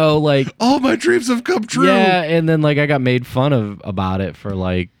 like, all my dreams have come true. Yeah, and then like I got made fun of about it for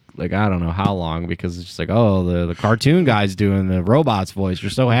like I don't know how long, because it's just like, oh, the cartoon guy's doing the robot's voice.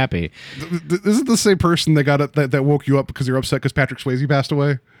 You're so happy. Isn't the same person that got it that woke you up because you're upset because Patrick Swayze passed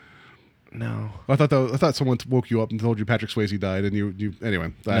away? No. I thought someone woke you up and told you Patrick Swayze died, and you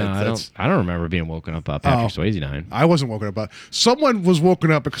anyway. No, I don't remember being woken up about Patrick Swayze dying. I wasn't woken up, but someone was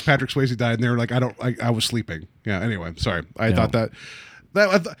woken up because Patrick Swayze died, and they were like, I was sleeping. Yeah. Anyway, sorry. I thought that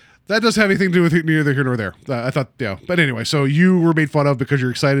doesn't have anything to do with neither here nor there. I thought, yeah. But anyway, so you were made fun of because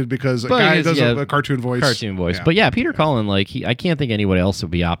you're excited because a guy does a cartoon voice. Yeah. But yeah, Peter Cullen, like I can't think anybody else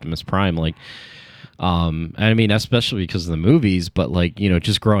would be Optimus Prime. Like, I mean, especially because of the movies, but like, you know,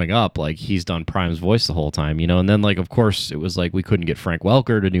 just growing up, like he's done Prime's voice the whole time, you know, and then like, of course, it was like we couldn't get Frank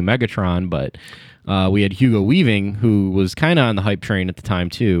Welker to do Megatron, but we had Hugo Weaving, who was kind of on the hype train at the time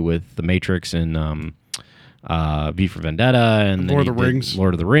too, with The Matrix and V for Vendetta and Lord of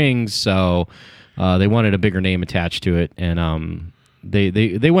the Rings. So they wanted a bigger name attached to it, and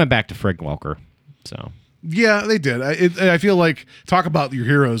they went back to Frank Welker. So. Yeah, they did. I feel like, talk about your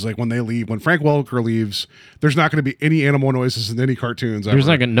heroes, like when they leave, when Frank Welker leaves, there's not going to be any animal noises in any cartoons. There's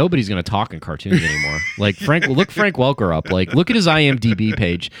nobody's going to talk in cartoons anymore. Like look Frank Welker up. Like look at his IMDb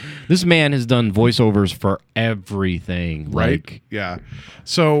page. This man has done voiceovers for everything. Right? Like, yeah.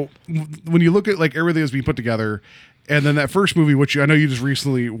 So when you look at like everything that's being put together, and then that first movie, which I know you just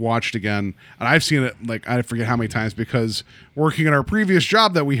recently watched again, and I've seen it like I forget how many times, because working in our previous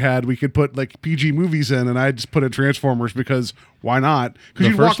job that we had, we could put like PG movies in, and I just put in Transformers because why not?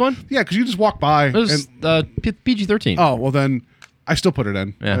 The first one? Yeah, because you just walk by. It was PG-13. Oh, well then I still put it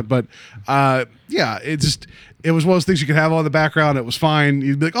in. Yeah. But yeah, it was one of those things you could have on the background. It was fine.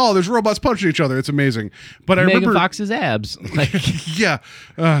 You'd be like, oh, there's robots punching each other. It's amazing. But I Megan remember Fox's abs. Like, yeah.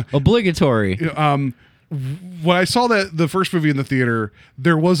 Obligatory. When I saw the first movie in the theater,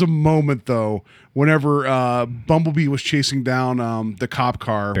 there was a moment though, whenever Bumblebee was chasing down the cop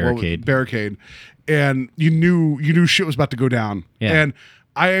car barricade, and you knew shit was about to go down. Yeah. And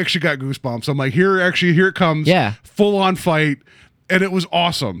I actually got goosebumps. I'm like, here it comes. Yeah. Full on fight. And it was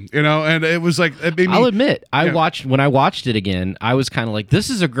awesome, you know, and it was like, it made me, I'll admit, when I watched it again, I was kind of like, this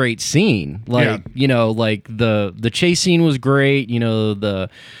is a great scene. Like, you know, like the chase scene was great. You know, the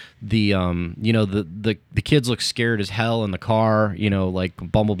kids look scared as hell in the car, you know, like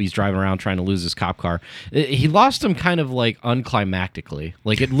Bumblebee's driving around trying to lose his cop car. He lost him kind of like unclimactically.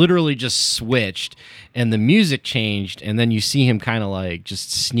 Like it literally just switched and the music changed, and then you see him kind of like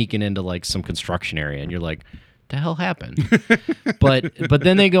just sneaking into like some construction area, and you're like, the hell happened? but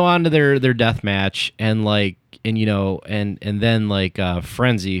then they go on to their death match, and like, and you know, and then like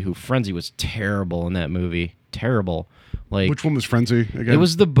Frenzy was terrible in that movie. Terrible. Like, which one was Frenzy again? It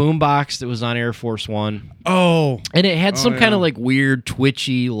was the boombox that was on Air Force One. Oh, and it had some kind of like weird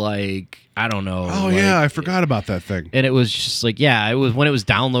twitchy, like, I don't know. Oh like, yeah, I forgot about that thing. And it was just like, yeah, it was when it was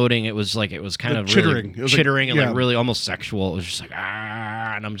downloading. It was like, it was kind of chittering, really chittering, and like really almost sexual. It was just like,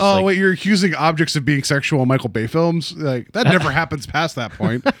 and I'm just oh like, wait, you're accusing objects of being sexual in Michael Bay films? Like that never happens past that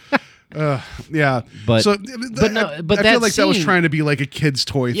point. Yeah, but so, but I that feel like that was scene, trying to be like a kid's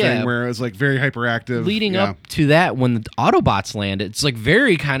toy Yeah. thing, where it was like very hyperactive. leading up to that, when the Autobots land, it's like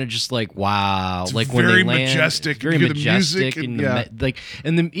very kind of just like, wow, It's like when very they land, majestic. very You hear the majestic, music and- and like,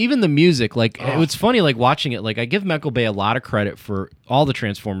 and even the music, like it's funny, like watching it. Like I give Michael Bay a lot of credit for all the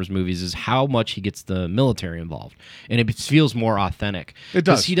Transformers movies, is how much he gets the military involved, and it feels more authentic. It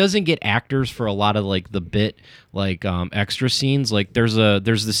does. 'Cause he doesn't get actors for a lot of like the bit like extra scenes. Like there's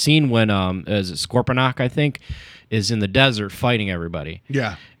the scene when is it Scorponok, I think, is in the desert fighting everybody.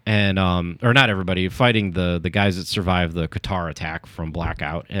 Yeah. And or not everybody, fighting the guys that survived the Qatar attack from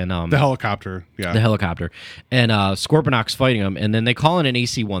Blackout, and The helicopter. Yeah. the helicopter, and Scorponok's fighting them, and then they call in an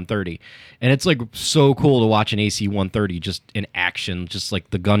AC-130, and it's like so cool to watch an AC-130 just in action, just like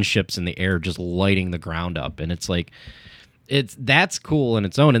the gunships in the air just lighting the ground up, and it's like, that's cool in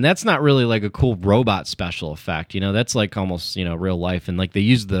its own, and that's not really like a cool robot special effect, you know, that's like almost, you know, real life, and like they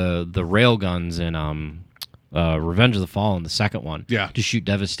use the rail guns in Revenge of the Fallen, the second one, to shoot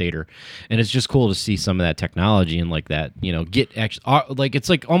Devastator, and it's just cool to see some of that technology and like that, you know, get actually like, it's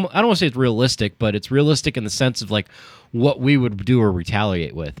like almost, I don't want to say it's realistic, but it's realistic in the sense of like what we would do or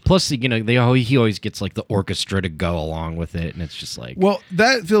retaliate with. Plus, you know, he always gets like the orchestra to go along with it, and it's just like, Well,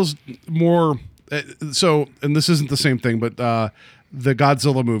 that feels more. So, and this isn't the same thing, but the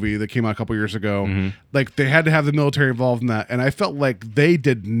Godzilla movie that came out a couple years ago, like they had to have the military involved in that, and I felt like they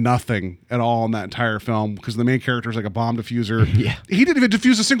did nothing at all in that entire film, because the main character is like a bomb diffuser. Yeah. He didn't even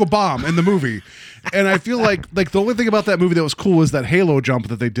defuse a single bomb in the movie, and I feel like the only thing about that movie that was cool was that Halo jump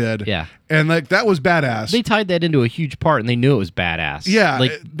that they did. Yeah. And like that was badass. they tied that into a huge part, and they knew it was badass. Yeah,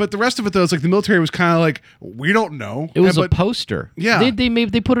 like but the rest of it though, it's like the military was kind of like, we don't know. it was And- a but- poster. Yeah.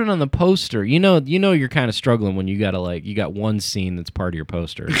 they put it on the poster. You know, you're kind of struggling when you got one scene it's part of your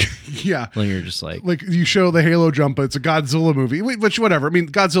poster. Yeah. When you're just like you show the Halo jump, it's a Godzilla movie, which whatever. I mean,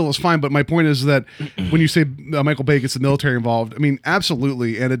 Godzilla's fine, but my point is that when you say Michael Bay gets the military involved, I mean,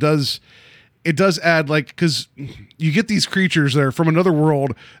 absolutely, and it does add, like, because you get these creatures that are from another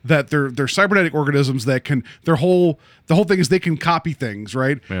world, that they're cybernetic organisms that can the whole thing is they can copy things,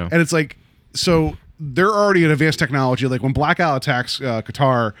 right? Yeah. And it's like, so they're already in advanced technology. Like when Blackout attacks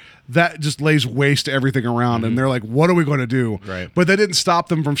Qatar, that just lays waste to everything around, and they're like, what are we going to do? Right. But that didn't stop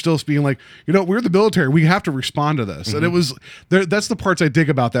them from still being like, we're the military, we have to respond to this. And it was that's the parts I dig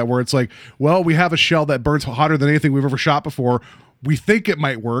about that, where it's like, well, we have a shell that burns hotter than anything we've ever shot before. We think it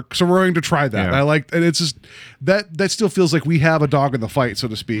might work, so we're going to try that. Yeah. And it's just that still feels like we have a dog in the fight, so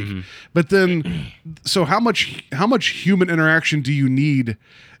to speak. But then, so how much human interaction do you need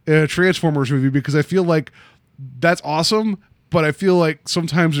in a Transformers movie? Because I feel like that's awesome, but I feel like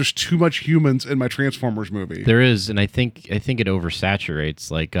sometimes there's too much humans in my Transformers movie. there is, and I think it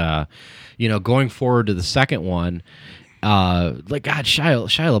oversaturates. Like, going forward to the second one, like God, Shia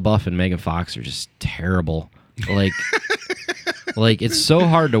LaBeouf and Megan Fox are just terrible. Like. Like, it's so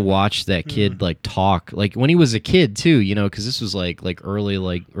hard to watch that kid like talk, like when he was a kid too, because this was like early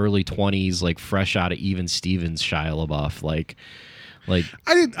 20s, like fresh out of Even Stevens Shia LaBeouf. Like I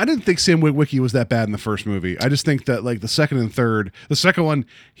didn't think Sam Witwicky was that bad in the first movie. I just think that like the second and third, the second one,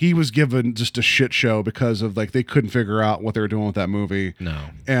 he was given just a shit show because of like they couldn't figure out what they were doing with that movie. No.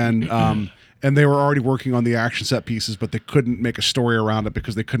 And they were already working on the action set pieces, but they couldn't make a story around it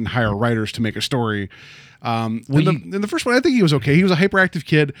because they couldn't hire writers to make a story. In the first one, I think he was okay. He was a hyperactive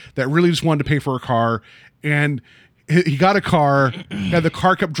kid that really just wanted to pay for a car, and he got a car, and the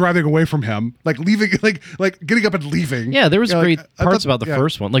car kept driving away from him, like leaving, like getting up and leaving. Yeah, there was great parts about the yeah.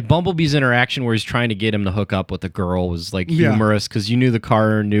 first one. Like Bumblebee's interaction where he's trying to get him to hook up with a girl was like humorous because you knew the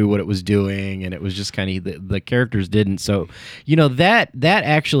car knew what it was doing, and it was just kind of the characters didn't. So, that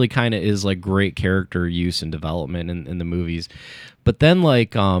actually kind of is like great character use and development in the movies. But then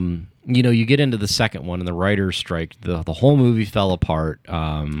like you get into the second one and the writer's strike, the whole movie fell apart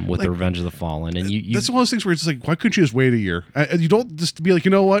with the Revenge of the Fallen, and you that's one of those things where it's like, why couldn't you just wait a year? You don't just be like,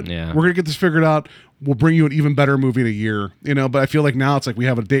 you know what, Yeah. we're gonna get this figured out. We'll bring you an even better movie in a year, But I feel like now it's like we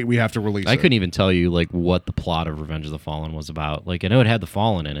have a date we have to release. I couldn't even tell you like what the plot of Revenge of the Fallen was about. Like I know it had the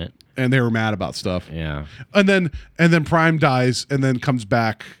Fallen in it. And they were mad about stuff. Yeah. And then Prime dies and then comes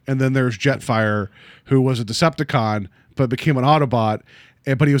back, and then there's Jetfire, who was a Decepticon but became an Autobot.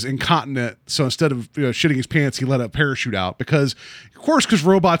 But he was incontinent, so instead of shitting his pants, he let a parachute out because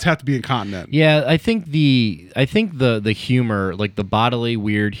robots have to be incontinent. Yeah, I think the humor, like the bodily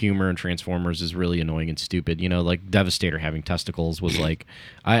weird humor in Transformers, is really annoying and stupid. Like Devastator having testicles was like,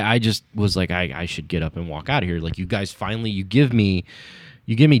 I just was like, I should get up and walk out of here. Like you guys finally, you give me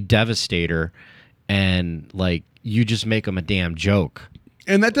Devastator, and like you just make him a damn joke.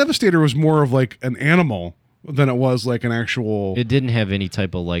 And that Devastator was more of like an animal than it was like an actual. It didn't have any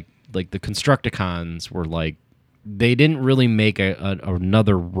type of like the Constructicons were like, they didn't really make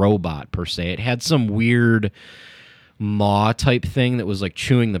another robot per se. It had some weird maw type thing that was like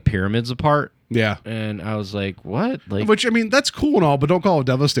chewing the pyramids apart. Yeah. And I was like, what? Like, which, I mean, that's cool and all, but don't call it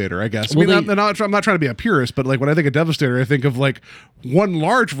Devastator, I guess. Well, I'm not trying to be a purist, but like when I think of Devastator, I think of like one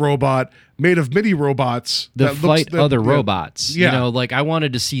large robot made of mini robots that fight other robots. Yeah. Like I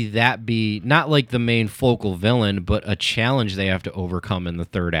wanted to see that be not like the main focal villain, but a challenge they have to overcome in the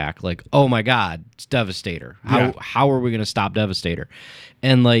third act. Like, oh my God, it's Devastator. How are we going to stop Devastator?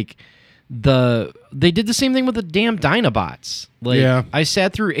 And like, they did the same thing with the damn Dinobots. Like, yeah. I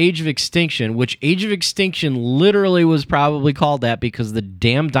sat through Age of Extinction, which Age of Extinction literally was probably called that because the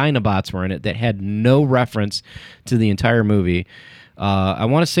damn Dinobots were in it that had no reference to the entire movie. I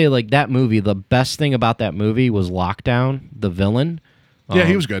want to say like that movie, the best thing about that movie was Lockdown, the villain. Yeah,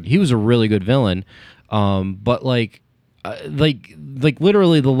 he was good. He was a really good villain. But like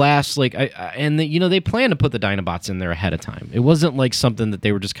literally the last they planned to put the Dinobots in there ahead of time. It wasn't like something that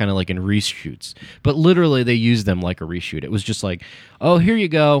they were just kind of like in reshoots, but literally they used them like a reshoot. It was just like, oh, here you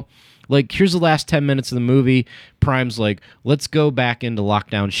go. Like, here's the last 10 minutes of the movie. Prime's like, let's go back into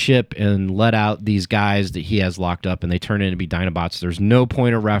Lockdown ship and let out these guys that he has locked up, and they turn in to be Dinobots. There's no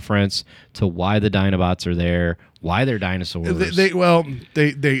point of reference to why the Dinobots are there, why they're dinosaurs. They explain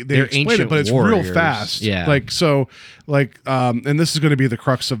it, but it's warriors. real fast. Yeah. And this is going to be the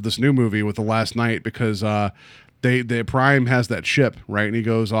crux of this new movie with The Last Knight, because the Prime has that ship, right? And he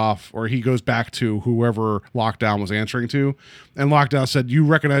goes off, or he goes back to whoever Lockdown was answering to. And Lockdown said, you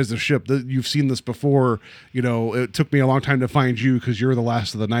recognize the ship. You've seen this before. It took me a long time to find you because you're the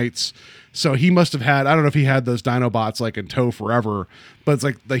last of the knights. So he must have had, I don't know if he had those Dinobots like in tow forever, but it's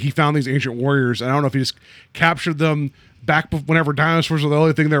like he found these ancient warriors. And I don't know if he just captured them, back whenever dinosaurs were the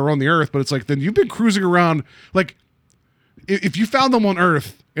only thing that were on the Earth. But it's like, then you've been cruising around. Like, if you found them on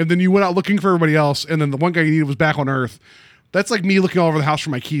Earth and then you went out looking for everybody else, and then the one guy you needed was back on Earth, that's like me looking all over the house for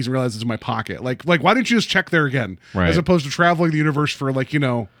my keys and realize it's in my pocket. Like why didn't you just check there again, as opposed to traveling the universe for like,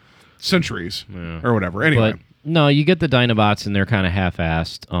 centuries or whatever. Anyway. But no, you get the Dinobots and they're kind of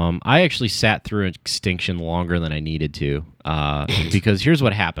half-assed. I actually sat through Extinction longer than I needed to because here's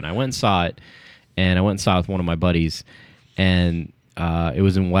what happened. I went and saw it, and I went and saw it with one of my buddies, and it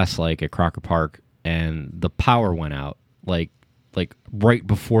was in Westlake at Crocker Park, and the power went out like right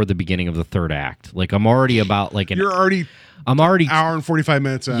before the beginning of the third act. Like I'm already about like I'm already hour and 45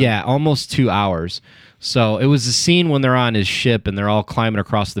 minutes in. Yeah, almost 2 hours. So it was the scene when they're on his ship and they're all climbing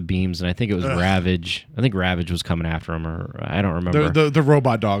across the beams, and I think it was Ravage. I think Ravage was coming after him, or I don't remember. The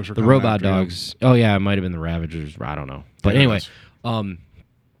robot dogs were the robot dogs. Oh yeah, it might have been the Ravagers. I don't know. But anyway,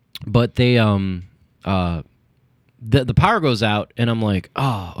 but they the power goes out, and I'm like,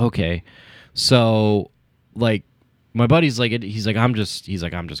 oh okay. So like my buddy's like, he's like I'm just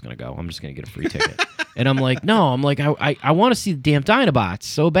gonna go. I'm just gonna get a free ticket. And I'm like, no. I'm like, I want to see the damn Dinobots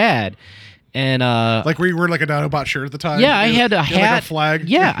so bad. And like were you wearing like a Dinobot shirt at the time? Yeah, I had a hat, like a flag.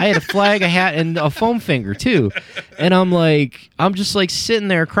 Yeah, I had a flag, a hat, and a foam finger too. And I'm just like sitting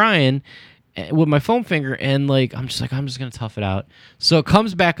there crying with my foam finger, and like I'm just gonna tough it out. So it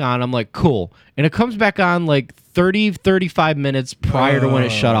comes back on. I'm like, cool, and it comes back on like 35 minutes prior to when it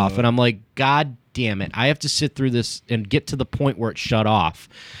shut off, and I'm like, God damn it, I have to sit through this and get to the point where it shut off.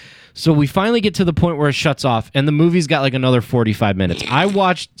 So we finally get to the point where it shuts off, and the movie's got like another 45 minutes. I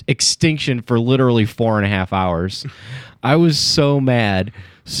watched Extinction for literally 4.5 hours. I was so mad.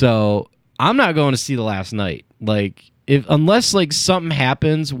 So I'm not going to see The Last Night. Like, unless like something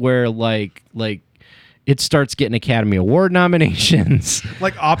happens where like it starts getting Academy Award nominations.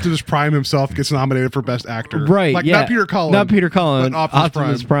 Like Optimus Prime himself gets nominated for Best Actor. Right, like, yeah. Not Peter Cullen. But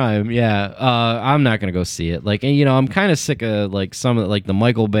Optimus Prime. Yeah. I'm not going to go see it. Like, and, I'm kind of sick of like some of like the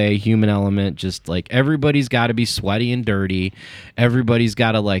Michael Bay Human Element. Just like everybody's got to be sweaty and dirty. Everybody's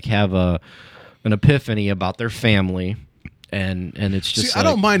got to like have an epiphany about their family. And it's just I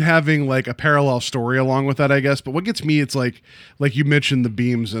don't mind having like a parallel story along with that, I guess. But what gets me, it's like you mentioned the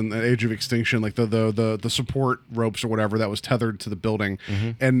beams and the Age of Extinction, like the support ropes or whatever that was tethered to the building,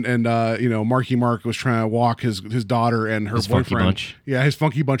 and Marky Mark was trying to walk his daughter and her boyfriend, Funky Bunch. Yeah, his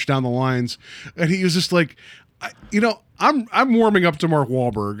Funky Bunch down the lines, and he was just like, I'm warming up to Mark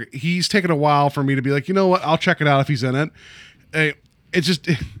Wahlberg. He's taken a while for me to be like, you know what, I'll check it out if he's in it. It's just.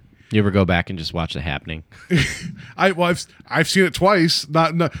 You ever go back and just watch The Happening? I've seen it twice.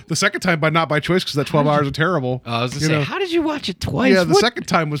 Not the second time, not by choice, because that 12 hours are terrible. I was gonna say, how did you watch it twice? Yeah, the second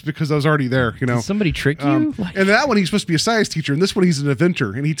time was because I was already there. Did somebody trick you? And that one he's supposed to be a science teacher, and this one he's an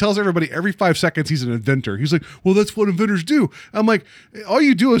inventor, and he tells everybody every 5 seconds he's an inventor. He's like, well, that's what inventors do. I'm like, all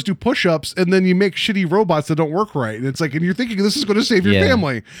you do is do push-ups, and then you make shitty robots that don't work right. And it's like, and you're thinking this is going to save your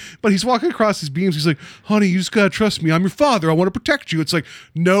family, but he's walking across his beams. He's like, honey, you just gotta trust me. I'm your father. I want to protect you. It's like,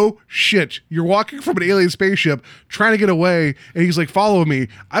 no shit. You're walking from an alien spaceship trying to get away, and he's like, follow me.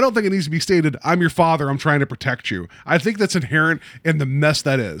 I don't think it needs to be stated, I'm your father, I'm trying to protect you. I think that's inherent in the mess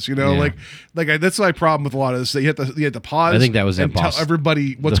that is, that's my problem with a lot of this. That you have to pause. I think that was and tell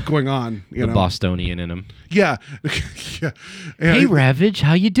everybody what's going on. The Bostonian in him. Yeah. Yeah. Hey, Ravage,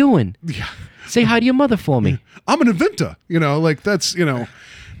 how you doing? Yeah. Say hi to your mother for me. I'm an inventor. That's,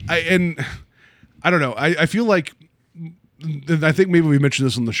 I don't know. I feel like, I think maybe we mentioned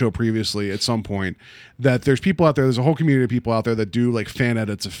this on the show previously at some point, that there's people out there, there's a whole community of people out there that do like fan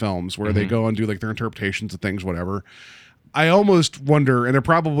edits of films where they go and do like their interpretations of things, whatever. I almost wonder, and there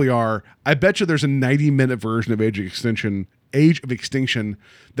probably are, I bet you there's a 90-minute version of Age of Extinction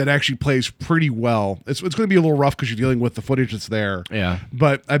that actually plays pretty well. It's going to be a little rough because you're dealing with the footage that's there. Yeah.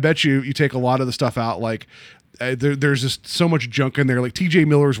 But I bet you take a lot of the stuff out, like there's just so much junk in there. Like TJ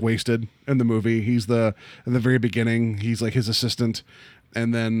Miller's wasted in the movie. He's in the very beginning. He's like his assistant,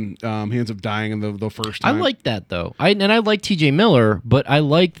 and then he ends up dying in the first time. I like that though. I like TJ Miller, but I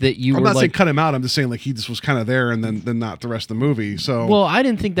like that I'm not saying cut him out. I'm just saying like he just was kind of there, and then not the rest of the movie. So well, I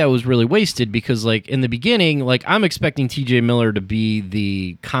didn't think that was really wasted because like in the beginning, like I'm expecting TJ Miller to be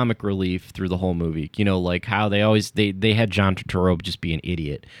the comic relief through the whole movie. Like how they always they had John Turturro just be an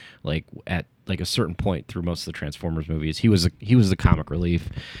idiot, like at like a certain point through most of the Transformers movies. He was the comic relief,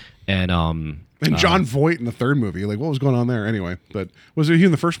 and John Voight in the third movie. Like what was going on there anyway? But was he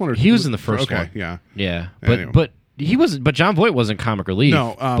in the first one? Or he was in the first one. Okay, yeah. Anyway. But he wasn't. But John Voight wasn't comic relief.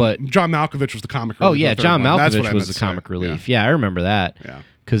 No, but John Malkovich was the comic relief. Oh yeah, John Malkovich was the comic say. relief. Yeah, I remember that. Yeah.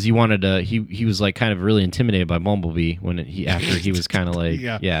 Because he wanted to. He was like kind of really intimidated by Bumblebee after he was kind of like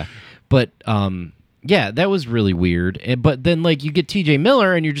yeah. But Yeah, that was really weird. But then like you get T.J.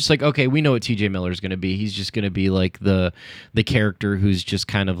 Miller, and you're just like, okay, we know what T.J. Miller is going to be. He's just going to be like the character who's just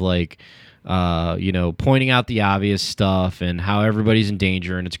kind of like, pointing out the obvious stuff and how everybody's in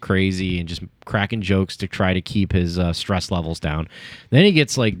danger and it's crazy and just cracking jokes to try to keep his stress levels down. Then he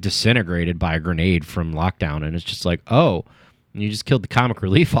gets like disintegrated by a grenade from lockdown, and it's just like, oh. And you just killed the comic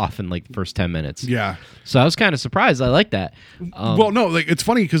relief off in like the first 10 minutes. Yeah. So I was kind of surprised. I like that. Well, no, like it's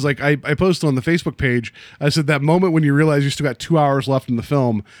funny because like I posted on the Facebook page, I said that moment when you realize you still got 2 hours left in the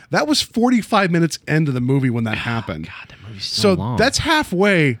film, that was 45 minutes into the movie when that happened. God, that movie's so long. That's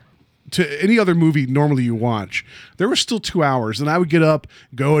halfway to any other movie normally you watch. There was still 2 hours, and I would get up,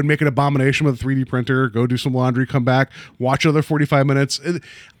 go and make an abomination with a 3D printer, go do some laundry, come back, watch another 45 minutes.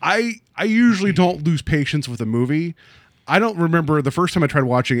 I usually don't lose patience with a movie. I don't remember the first time I tried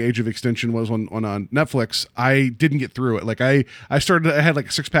watching Age of Extinction was on Netflix. I didn't get through it. Like I had like a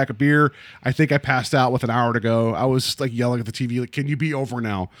 6-pack of beer. I think I passed out with an hour to go. I was like yelling at the TV, like, can you be over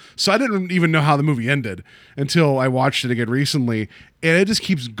now? So I didn't even know how the movie ended until I watched it again recently. And it just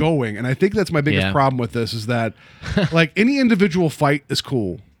keeps going. And I think that's my biggest problem with this is that like any individual fight is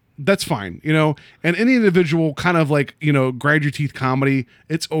cool. That's fine, and any individual kind of like, grind your teeth comedy,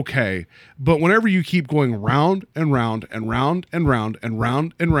 it's okay. But whenever you keep going round and round and round and round and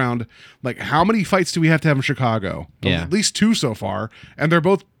round and round, like how many fights do we have to have in Chicago? Yeah. At least 2 so far, and they're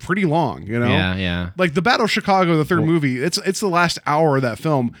both pretty long, Yeah. Like the Battle of Chicago, the third movie, it's the last hour of that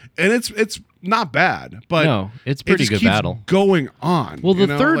film, and it's not bad, but no, it's pretty good battle going on. Well, the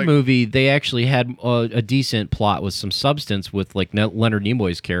third movie, they actually had a decent plot with some substance with like Leonard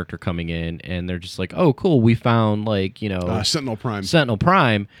Nimoy's character coming in, and they're just like, oh, cool, we found like Sentinel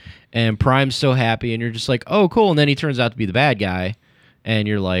Prime, and Prime's so happy, and you're just like, oh, cool, and then he turns out to be the bad guy, and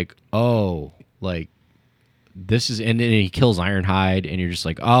you're like, oh, like this is, and then he kills Ironhide, and you're just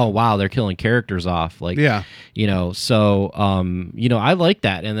like, oh wow, they're killing characters off, like so I like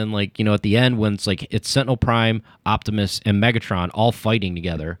that. And then like at the end when it's like it's Sentinel Prime, Optimus, and Megatron all fighting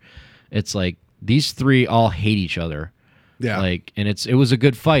together, it's like these three all hate each other, like, and it was a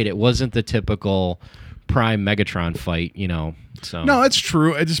good fight. It wasn't the typical Prime Megatron fight, so no, it's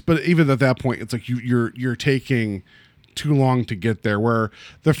true. But even at that point, it's like you're taking too long to get there, where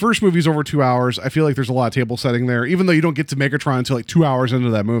the first movie's over 2 hours. I feel like there's a lot of table setting there, even though you don't get to Megatron until like 2 hours into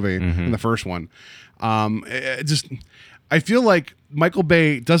that movie in the first one. I feel like Michael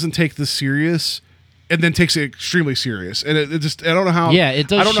Bay doesn't take this serious and then takes it extremely serious, and it just, I don't know how. Yeah, it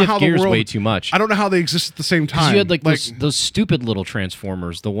does. I don't know how gears the world, way too much. I don't know how they exist at the same time. You had like those stupid little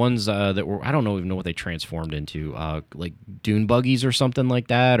Transformers, the ones that were, I don't even know what they transformed into, like dune buggies or something like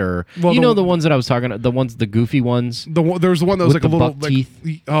that, or the ones that I was talking about, the goofy ones. There was the one that was with like a the little buck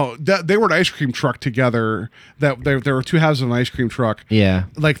teeth. They were an ice cream truck together. That there were two halves of an ice cream truck. Yeah,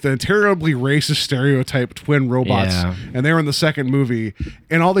 like the terribly racist stereotype twin robots, and they were in the second movie,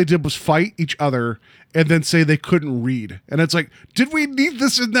 and all they did was fight each other and then say they couldn't read. And it's like, did we need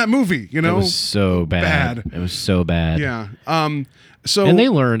this in that movie? It was so bad. It was so bad. Yeah. So, and they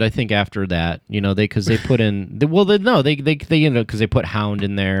learned, I think, after that, because they put in, because they put Hound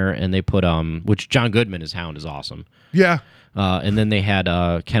in there, and they put which John Goodman as Hound is awesome. Yeah. And then they had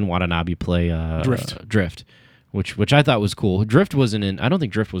Ken Watanabe play Drift, which I thought was cool. Drift wasn't in. I don't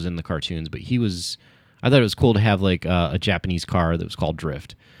think Drift was in the cartoons, but he was. I thought it was cool to have like a Japanese car that was called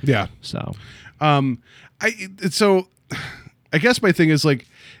Drift. Yeah. So. I guess my thing is like,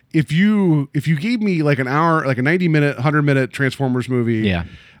 if you gave me like an hour, like a 90-minute, 100-minute Transformers movie,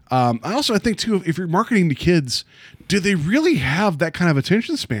 I think too, if you're marketing to kids, do they really have that kind of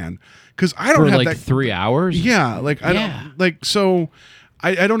attention span? Because I don't have like that 3 hours. Yeah, like I don't like. So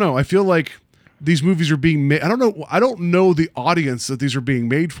I don't know. I feel like these movies are being made. I don't know the audience that these are being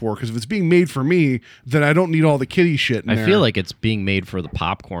made for, because if it's being made for me, then I don't need all the kiddie shit in there. I feel like it's being made for the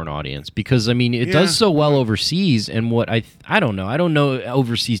popcorn audience, because I mean it does so well overseas, and what I don't know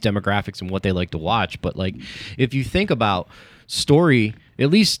overseas demographics and what they like to watch, but like if you think about story, at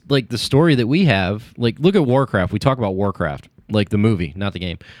least like the story that we have, like look at Warcraft. We talk about Warcraft, like the movie, not the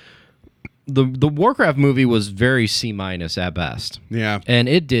game. The Warcraft movie was very C- at best. Yeah. And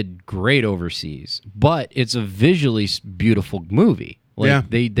it did great overseas, but it's a visually beautiful movie. Like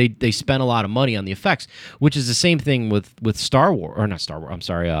they spent a lot of money on the effects, which is the same thing with Star Wars, or not Star Wars. I'm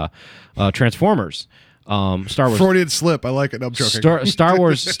sorry, Transformers. Star Wars. Freudian slip. I like it. No, I'm joking. Star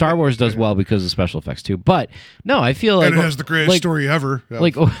Wars does well because of special effects too. But no, I feel like it has the greatest story ever. Yeah.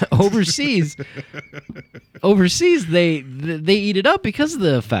 Like overseas, they eat it up because of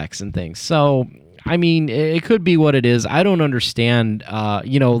the effects and things. So I mean, it could be what it is. I don't understand.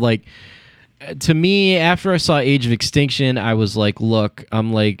 Like to me, after I saw Age of Extinction, I was like, look,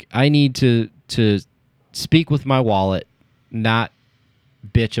 I'm like, I need to speak with my wallet, not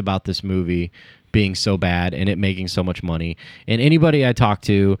bitch about this movie being so bad and it making so much money. And anybody I talk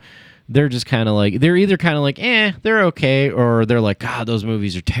to, they're just kind of like, they're either kind of like, they're okay, or they're like, God, those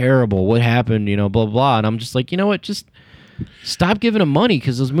movies are terrible. What happened? You know, blah, blah, blah. And I'm just like, you know what? Just stop giving them money,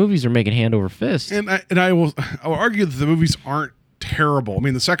 because those movies are making hand over fist. And I will argue that the movies aren't terrible. I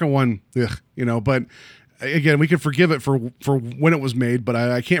mean, the second one, you know, but again, we can forgive it for when it was made, but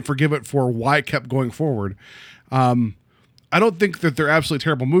I can't forgive it for why it kept going forward. I don't think that they're absolutely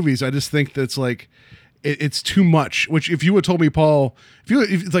terrible movies. I just think that it's like it's too much. Which, if you had told me, Paul,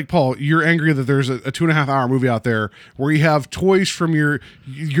 if it's like, Paul, you're angry that there's a 2.5 hour movie out there where you have toys from your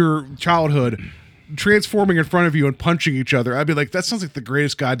childhood transforming in front of you and punching each other, I'd be like, that sounds like the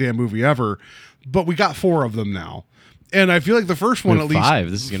greatest goddamn movie ever. But we got 4 of them now, and I feel like the first one, at least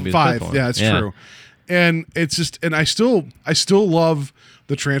 5. This is going to be 5. The fifth one. Yeah, it's true. And it's just, and I still love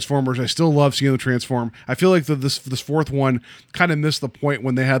the Transformers. I still love seeing them transform. I feel like this fourth one kind of missed the point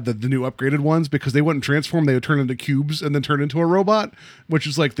when they had the new upgraded ones, because they wouldn't transform. They would turn into cubes and then turn into a robot, which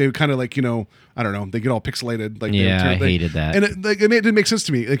is like, they would kind of like, you know, I don't know, they get all pixelated. Like, I hated that. And it didn't make sense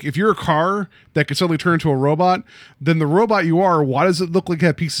to me. Like, if you're a car that could suddenly turn into a robot, then the robot you are, why does it look like it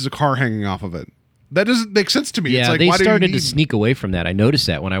had pieces of car hanging off of it? That doesn't make sense to me. Yeah, it's like, they why do you started need... to sneak away from that. I noticed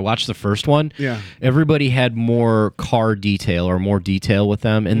that when I watched the first one. Yeah. Everybody had more car detail or more detail with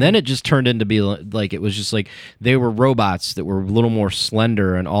them. And then it just turned into be like, it was just like they were robots that were a little more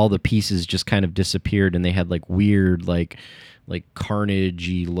slender, and all the pieces just kind of disappeared, and they had like weird, like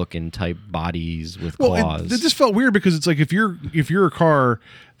Carnage-y looking type bodies with claws. It just felt weird, because it's like, if you're a car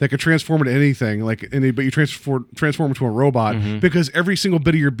that could transform into anything, but you transform into a robot, because every single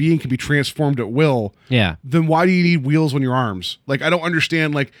bit of your being can be transformed at will. Yeah. Then why do you need wheels on your arms? Like, I don't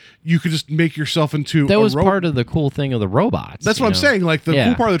understand. Like, you could just make yourself into that was part of the cool thing of the robots. That's what I'm saying. Like, the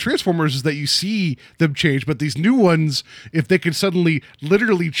cool part of the Transformers is that you see them change, but these new ones, if they could suddenly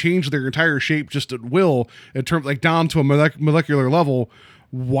literally change their entire shape just at will, in terms, like, down to a molecular level,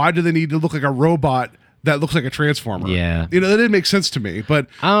 why do they need to look like a robot that looks like a Transformer? Yeah. You know, that didn't make sense to me. But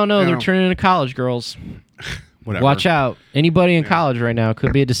I don't know. They're turning into college girls. Whatever. Watch out. Anybody in college right now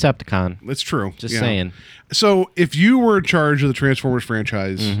could be a Decepticon. It's true. Just saying. So, if you were in charge of the Transformers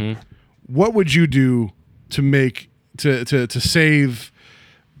franchise, what would you do to make to save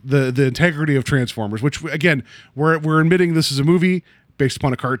the integrity of Transformers? Which, again, we're admitting this is a movie based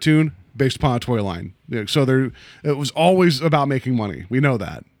upon a cartoon, based upon a toy line. So it was always about making money. We know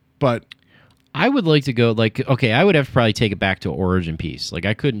that, but I would like to go, like, okay, I would have to probably take it back to origin piece. Like,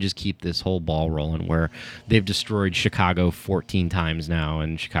 I couldn't just keep this whole ball rolling where they've destroyed Chicago 14 times now,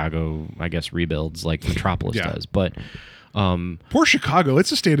 and Chicago, I guess, rebuilds like Metropolis does. But poor Chicago,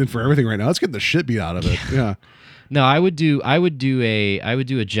 it's a stand-in for everything right now. It's getting the shit beat out of it. Yeah. No, I would do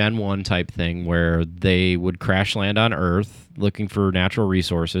a Gen 1 type thing where they would crash land on Earth looking for natural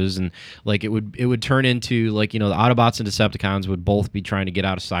resources, and like it would turn into, like, you know, the Autobots and Decepticons would both be trying to get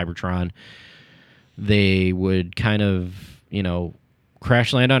out of Cybertron. They would kind of, you know,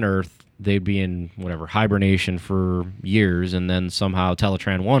 crash land on Earth. They'd be in whatever hibernation for years, and then somehow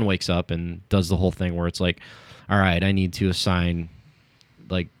Teletran 1 wakes up and does the whole thing where it's like, all right, I need to assign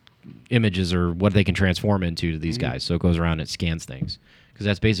like images or what they can transform into to these guys. So it goes around and it scans things, because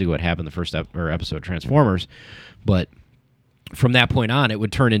that's basically what happened the first episode of Transformers. But from that point on, it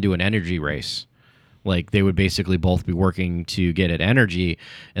would turn into an energy race. Like, they would basically both be working to get at energy,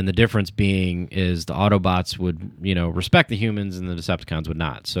 and the difference being is the Autobots would, you know, respect the humans and the Decepticons would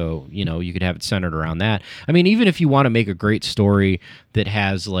not. So, you know, you could have it centered around that. I mean, even if you want to make a great story that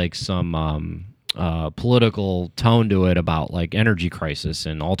has like some political tone to it about like energy crisis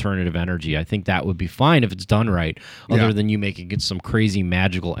and alternative energy, I think that would be fine if it's done right, other than you making it some crazy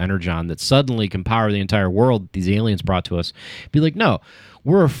magical energon that suddenly can power the entire world that these aliens brought to us. Be like, no,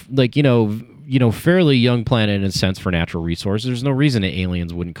 we're like, you know, fairly young planet in a sense for natural resources. There's no reason that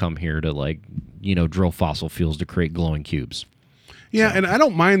aliens wouldn't come here to, like, you know, drill fossil fuels to create glowing cubes. Yeah, and I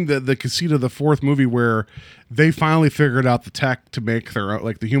don't mind the conceit of the fourth movie where they finally figured out the tech to make their,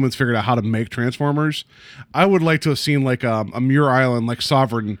 like, the humans figured out how to make Transformers. I would like to have seen like a Muir Island, like,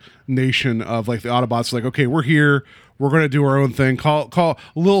 sovereign nation of like the Autobots, like, okay, we're here, we're going to do our own thing. Call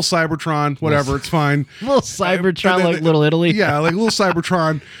Little Cybertron, whatever, it's fine. Little Cybertron, like Little Italy. Yeah, like Little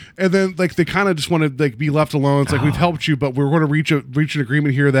Cybertron. And then like they kind of just want to like be left alone. It's like, we've helped you, but we're going to reach an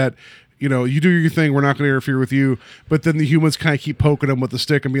agreement here that, you know, you do your thing, we're not going to interfere with you. But then the humans kind of keep poking them with the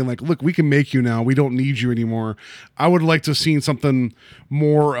stick and being like, look, we can make you now. We don't need you anymore. I would like to have seen something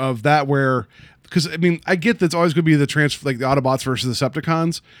more of that, where because I mean, I get that's always going to be the like the Autobots versus the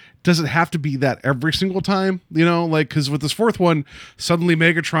Decepticons. Does it have to be that every single time? You know, like because with this fourth one, suddenly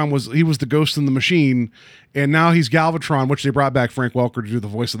Megatron was the ghost in the machine, and now he's Galvatron, which they brought back Frank Welker to do the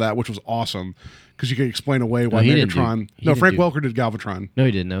voice of that, which was awesome because you could explain away why Megatron. Frank Welker did Galvatron. No,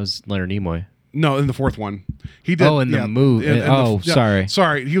 he didn't. That was Leonard Nimoy. No, in the fourth one, he did. Oh, in the movie.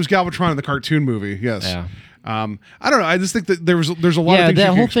 Sorry. He was Galvatron in the cartoon movie. Yes. Yeah. I don't know. I just think that there's a lot of things. Yeah,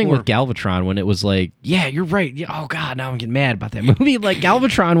 that whole thing with Galvatron when it was like, yeah, you're right. Yeah, oh God, now I'm getting mad about that movie. Like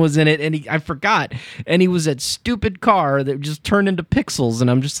Galvatron was in it, and I forgot, and he was that stupid car that just turned into pixels, and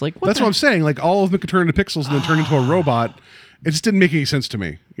I'm just like, that's what I'm saying. Like all of them could turn into pixels and then turn into a robot. It just didn't make any sense to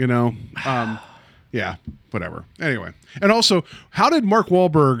me. You know. Yeah. Whatever. Anyway, and also, how did Mark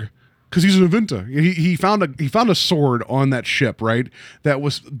Wahlberg? Because he's an inventor. He found a sword on that ship, right? That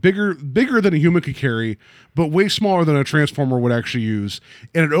was bigger than a human could carry, but way smaller than a Transformer would actually use.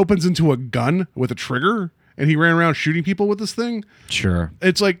 And it opens into a gun with a trigger, and he ran around shooting people with this thing. Sure.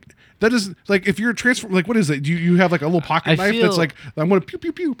 It's like that is like if you're a Transformer, like what is it? You have like a little pocket knife that's like I'm gonna pew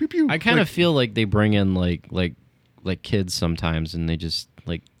pew pew pew pew. I kind of feel like they bring in like kids sometimes, and they just.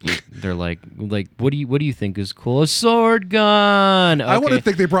 Like they're like what do you think is cool? A sword gun. Okay. I want to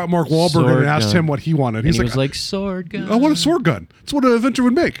think they brought Mark Wahlberg in and asked him what he wanted. He was like sword gun. I want a sword gun. That's what an inventor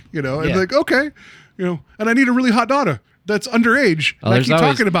would make, you know. And like okay, you know, and I need a really hot daughter that's underage. I keep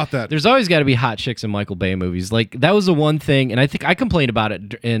talking about that. There's always got to be hot chicks in Michael Bay movies. Like that was the one thing, and I think I complained about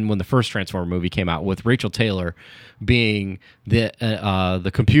it when the first Transformer movie came out with Rachel Taylor being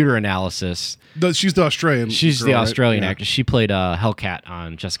the computer analysis. She's the Australian. She's girl, the Australian right? actress. She played Hellcat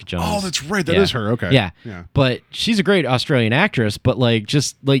on Jessica Jones. Oh, that's right. That is her. Okay. Yeah. But she's a great Australian actress. But like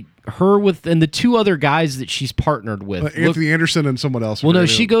just like her and the two other guys that she's partnered with, Anthony Anderson and someone else. Well, no,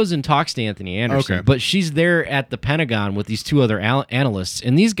 she goes and talks to Anthony Anderson. Okay. But she's there at the Pentagon with these two other analysts,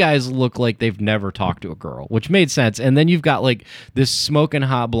 and these guys look like they've never talked to a girl, which made sense. And then you've got like this smoking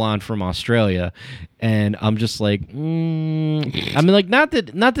hot blonde from Australia. And I'm just like, I mean, like, not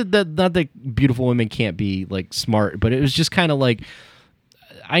that beautiful women can't be like smart, but it was just kind of like,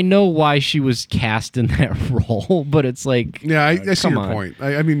 I know why she was cast in that role, but it's like, yeah, I see your point.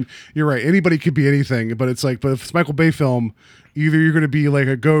 I mean, you're right. Anybody could be anything, but it's like, but if it's Michael Bay film, either you're going to be like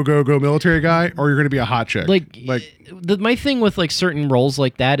a go military guy, or you're going to be a hot chick. My thing with like certain roles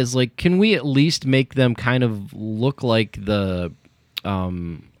like that is like, can we at least make them kind of look like the,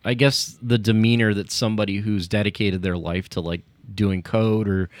 I guess the demeanor that somebody who's dedicated their life to like doing code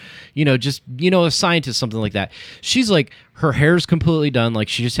or, you know, just, you know, a scientist, something like that. She's like, her hair's completely done. Like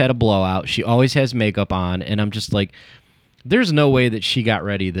she just had a blowout. She always has makeup on. And I'm just like, there's no way that she got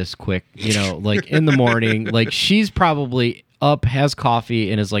ready this quick, you know, like in the morning, like she's probably up, has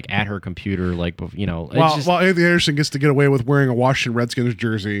coffee, and is like at her computer, like, you know. While Anthony Anderson gets to get away with wearing a Washington Redskins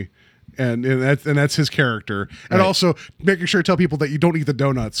jersey. And that's his character, and right. Also making sure to tell people that you don't eat the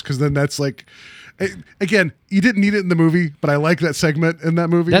donuts, because then that's like, again, you didn't need it in the movie, but I like that segment in that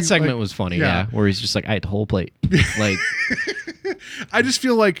movie. That segment was funny, yeah, where he's just like, I ate the whole plate, like. I just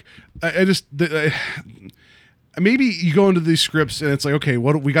feel like maybe you go into these scripts and it's like, okay,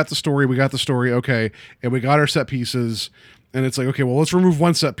 we got the story, okay, and we got our set pieces. And it's like, okay, well, let's remove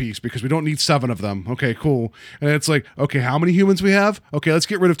one set piece because we don't need 7 of them. Okay, cool. And it's like, okay, how many humans we have? Okay, let's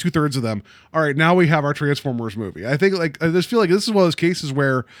get rid of 2/3 of them. All right, now we have our Transformers movie. I think, like, I just feel like this is one of those cases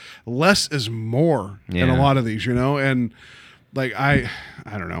where less is more in a lot of these, you know? And, like, I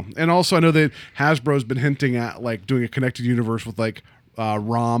don't know. And also, I know that Hasbro's been hinting at, like, doing a connected universe with, like,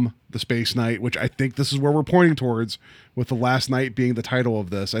 Rom, the Space Knight, which I think this is where we're pointing towards, with the Last Knight being the title of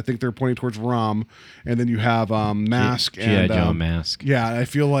this. I think they're pointing towards Rom, and then you have Mask and G.I. Joe Mask. Yeah, I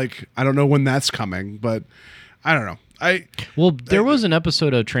feel like I don't know when that's coming, but I don't know. There was an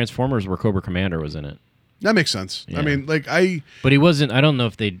episode of Transformers where Cobra Commander was in it. That makes sense. Yeah. I mean, like but he wasn't. I don't know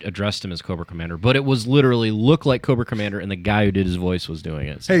if they addressed him as Cobra Commander, but it was literally looked like Cobra Commander, and the guy who did his voice was doing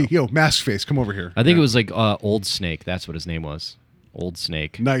it. So. Hey, yo, Mask Face, come over here. I think it was like Old Snake. That's what his name was. Old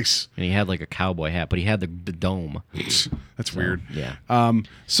Snake. Nice. And he had like a cowboy hat, but he had the dome. That's weird. Yeah.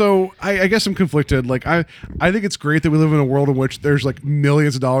 So I guess I'm conflicted. Like I think it's great that we live in a world in which there's like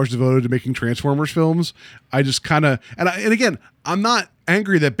millions of dollars devoted to making Transformers films. I just kind of and again, I'm not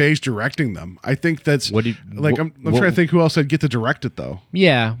angry that Bay's directing them. I think that's I'm trying to think who else I'd get to direct it though.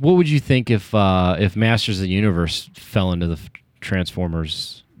 Yeah. What would you think if Masters of the Universe fell into the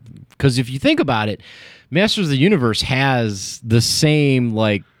Transformers? Because if you think about it, Masters of the Universe has the same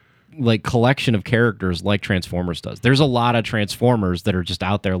like like collection of characters like Transformers does. There's a lot of Transformers that are just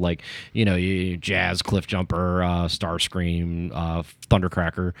out there, like Jazz, Cliffjumper, Starscream,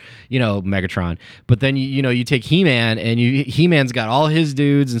 Thundercracker, Megatron. But then you take He-Man, and He-Man's got all his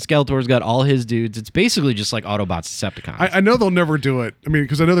dudes, and Skeletor's got all his dudes. It's basically just like Autobots, Decepticons. I know they'll never do it. I mean,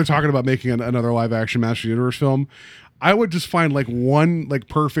 because I know they're talking about making another live action Master of the Universe film. I would just find like one like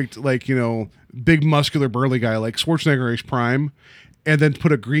perfect big muscular burly guy like Schwarzenegger Ace Prime, and then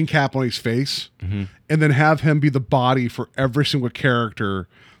put a green cap on his face, and then have him be the body for every single character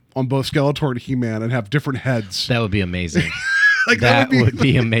on both Skeletor and He-Man, and have different heads. That would be amazing. that would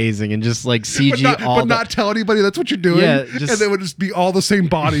be amazing, and just like CG not tell anybody that's what you're doing. Yeah, and they would just be all the same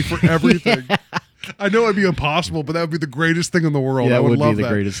body for everything. Yeah. I know it'd be impossible, but that would be the greatest thing in the world. Yeah, I would love be the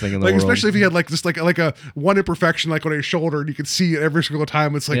that. greatest thing in the world. Especially if he had like this like a one imperfection like on his shoulder, and you could see it every single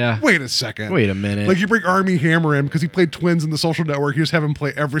time. It's like, wait a second, wait a minute. Like you bring Armie Hammer in because he played twins in The Social Network. You just have him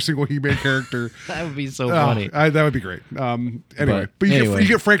play every single He-Man character. That would be so funny. That would be great. Anyway, but you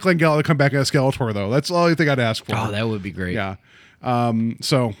get Frank Langella to come back as Skeletor though. That's all I think I'd ask for. Oh, that would be great. Yeah.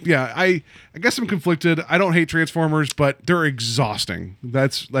 So yeah, I guess I'm conflicted. I don't hate Transformers, but they're exhausting.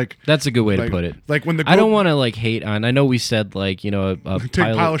 That's a good way to put it. Like when I don't want to like hate on. I know we said like a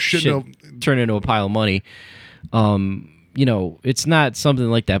pile of shit turn into a pile of money. It's not something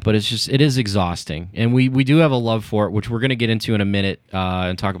like that, but it is exhausting, and we do have a love for it, which we're gonna get into in a minute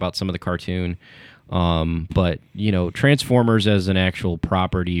and talk about some of the cartoon. But Transformers as an actual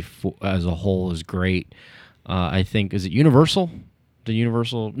property as a whole is great. I think, is it Universal?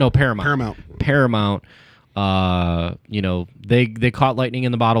 Paramount. Paramount. They caught lightning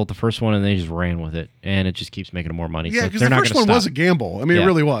in the bottle with the first one, and they just ran with it, and it just keeps making them more money. Yeah, because the first one was a gamble. I mean, it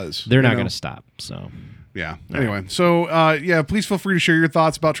really was. They're not going to stop. So. Yeah. Anyway, so please feel free to share your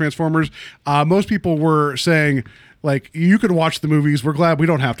thoughts about Transformers. Most people were saying, like, you could watch the movies. We're glad we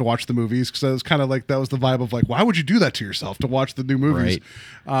don't have to watch the movies, because that was kind of like, that was the vibe of like, why would you do that to yourself to watch the new movies?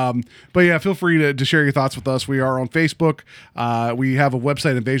 Right. But yeah, feel free to share your thoughts with us. We are on Facebook. We have a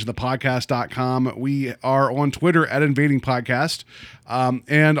website, invasionthepodcast.com. We are on Twitter at Invading Podcast.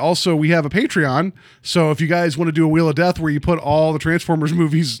 And also we have a Patreon. So if you guys want to do a Wheel of Death where you put all the Transformers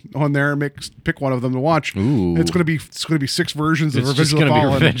movies on there and pick one of them to watch, it's going to be 6 versions of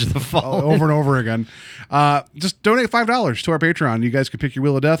Revenge of the Fallen over and over again. Just donate $5 to our Patreon. You guys can pick your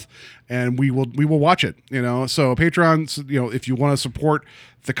Wheel of Death, and we will watch it. So Patreon, if you want to support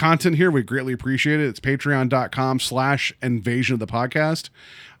the content here, we greatly appreciate it. It's patreon.com/invasion of the podcast.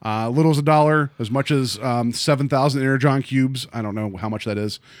 Little as $1, as much as 7,000 Energon cubes. I don't know how much that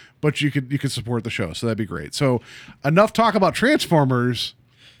is, but you could support the show, so that'd be great. So enough talk about Transformers.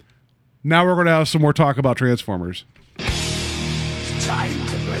 Now we're going to have some more talk about Transformers. It's time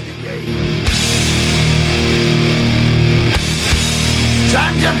to play the game.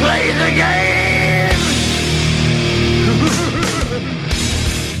 Time to play the game.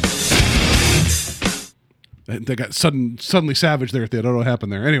 They got suddenly savage there at the end. I don't know what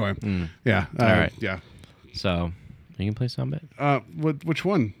happened there. Anyway, yeah. All right. Yeah. So, you can play some bit? Which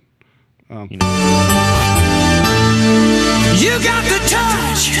one? You got the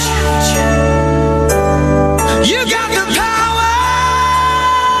touch. You got the power.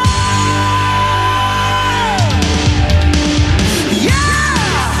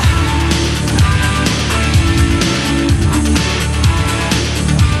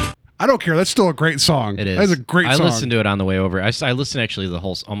 I don't care. That's still a great song. It is. That's a great song. I listened to it on the way over. I listened actually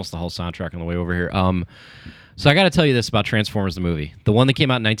almost the whole soundtrack on the way over here. So I got to tell you this about Transformers the movie, the one that came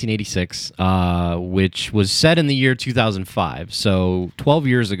out in 1986, which was set in the year 2005. So 12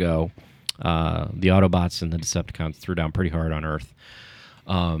 years ago, the Autobots and the Decepticons threw down pretty hard on Earth.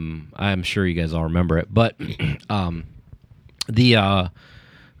 I'm sure you guys all remember it, but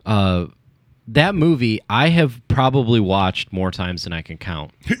that movie I have probably watched more times than I can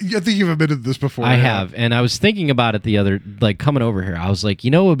count. I think you've admitted this before. I have, and I was thinking about it the other, like coming over here. I was like,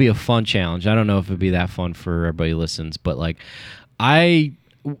 it would be a fun challenge. I don't know if it'd be that fun for everybody who listens, but like, I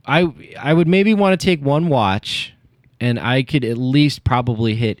would maybe want to take one watch, and I could at least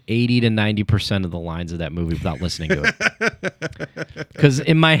probably hit 80 to 90% of the lines of that movie without listening to it. Because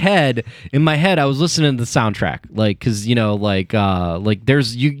in my head, I was listening to the soundtrack, like, because like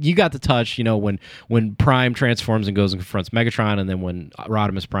there's you got the touch, when Prime transforms and goes and confronts Megatron, and then when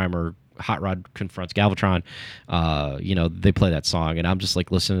Rodimus Prime or Hot Rod confronts Galvatron, they play that song, and I'm just like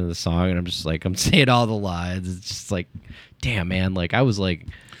listening to the song, and I'm just like, I'm saying all the lines. It's just like, damn, man, like I was like.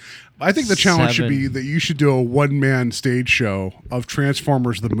 I think the challenge should be that you should do a one-man stage show of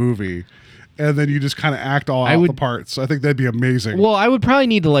Transformers the movie, and then you just kind of act all out the parts. I think that'd be amazing. Well, I would probably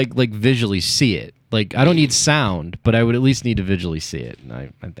need to like visually see it. Like, I don't need sound, but I would at least need to visually see it. I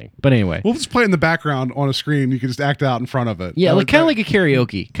think. But anyway. We'll just play it in the background on a screen. You can just act out in front of it. Yeah, like kind of like a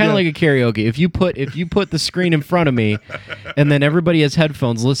karaoke. Kind of like a karaoke. If you put the screen in front of me, and then everybody has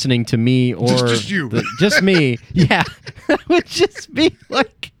headphones listening to me or just you, just me. Yeah, that would just be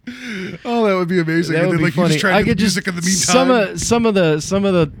like. Oh, that would be amazing. That and would then, be like, funny. You just try to do music in the meantime. Some of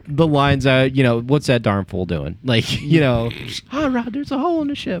the lines. What's that darn fool doing? Like, Rod, there's a hole in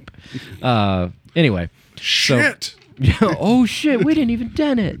the ship. Anyway. Shit. Oh shit, we didn't even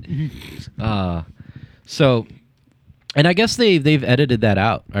dent it. And I guess they've edited that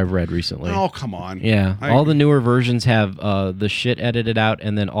out. I've read recently. Oh, come on. Yeah, all the newer versions have the shit edited out,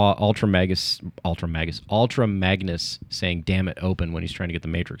 and then Ultra Magnus saying "damn it" open when he's trying to get the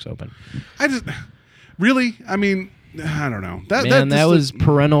Matrix open. Really? I mean, I don't know. That was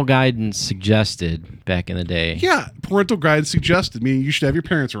parental guidance suggested back in the day. Yeah, parental guidance suggested. Meaning you should have your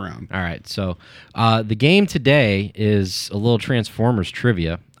parents around. All right, so the game today is a little Transformers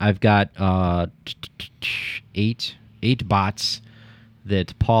trivia. I've got 8 bots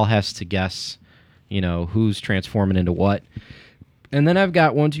that Paul has to guess, who's transforming into what. And then I've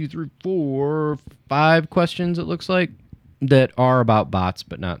got 1, 2, 3, 4, 5 questions, it looks like, that are about bots,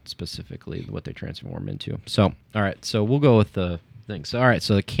 but not specifically what they transform into. So, all right, so we'll go with the thing. So, all right,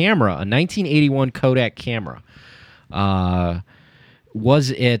 so the camera, a 1981 Kodak camera. Was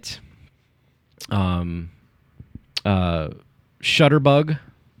it Shutterbug,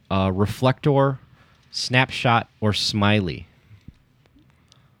 Reflector, Snapshot, or Smiley?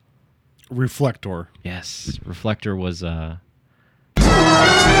 Reflector. Yes, Reflector was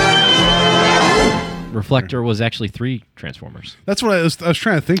Reflector was actually 3 Transformers. That's what I was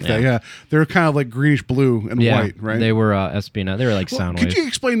trying to think. That they were kind of like greenish blue and white, right? They were espionage. They were like sound waves. Could you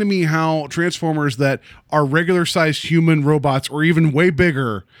explain to me how Transformers that are regular sized human robots or even way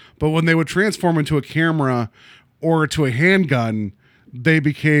bigger, but when they would transform into a camera or to a handgun, they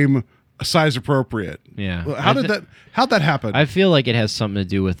became size appropriate? Yeah. How'd that happen? I feel like it has something to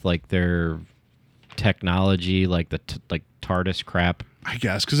do with like their technology, like the TARDIS crap. I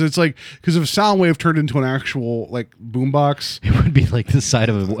guess because if Soundwave turned into an actual like boombox, it would be like the side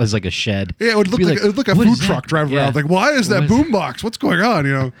of it was like a shed. Yeah, it would look like a food truck driving around. Like, why is that boombox? What's going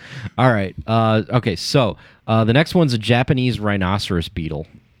on? All right. Okay. So the next one's a Japanese rhinoceros beetle.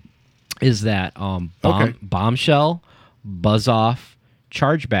 Is that bombshell, buzz off,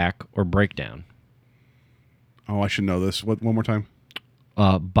 chargeback, or breakdown? Oh, I should know this. One more time.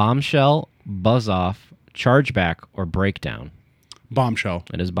 Bombshell, buzz off, chargeback, or breakdown? Bombshell.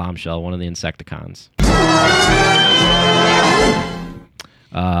 It is Bombshell, one of the Insecticons.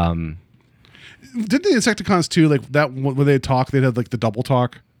 Didn't the Insecticons too, like that when they talk, they'd have like the double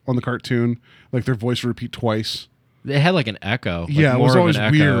talk on the cartoon, like their voice would repeat twice. They had like an echo. Yeah, it was always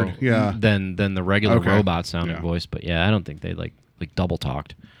weird. Yeah, than the regular robot sounding voice. But yeah, I don't think they like double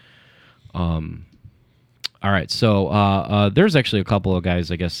talked. All right, so there's actually a couple of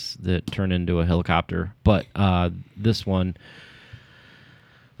guys, I guess, that turn into a helicopter, but this one.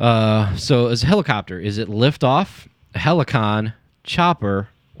 So as a helicopter, is it liftoff, helicon, chopper,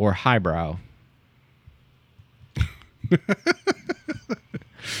 or highbrow?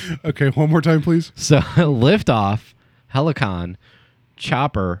 Okay, one more time, please. So liftoff, helicon,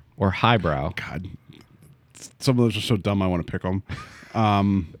 chopper, or highbrow? God, some of those are so dumb. I want to pick them.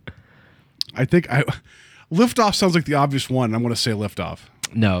 I think liftoff sounds like the obvious one. I'm going to say liftoff.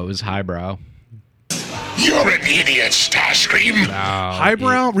 No, it was highbrow. You're an idiot, Starscream.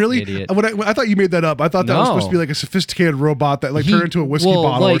 Highbrow? Really? Idiot. I thought you made that up. I thought that was supposed to be like a sophisticated robot that turned into a whiskey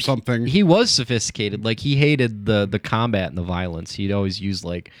bottle or something. He was sophisticated. Like he hated the combat and the violence. He'd always use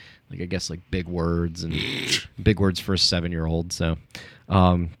like I guess like big words and big words for a 7-year-old. So,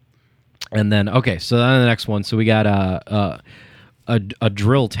 and then so then the next one. So we got a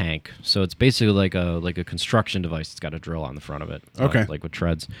drill tank. So it's basically like a construction device. It's got a drill on the front of it. Like with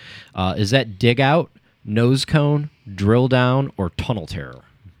treads. Is that dig out, nose cone, drill down, or tunnel terror?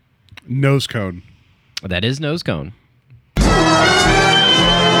 Nose cone. That is nose cone.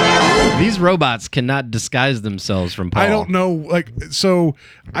 These robots cannot disguise themselves from Paul. I don't know. So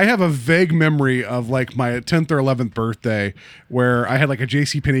I have a vague memory of like my 10th or 11th birthday where I had like a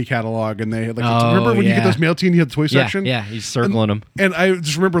JCPenney catalog and they had like, remember when you get those mail to you and you had the toy section? Yeah, he's circling them. And I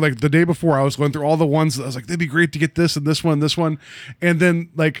just remember like the day before I was going through all the ones that I was like, they'd be great to get this and this one and this one. And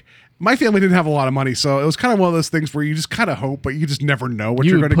then like my family didn't have a lot of money, so it was kind of one of those things where you just kind of hope, but you just never know what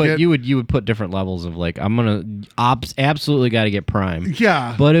you're going to get. You would put different levels of like, I'm gonna absolutely got to get Prime.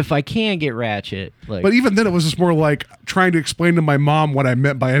 Yeah, but if I can get Ratchet, like, but even then, it was just more like trying to explain to my mom what I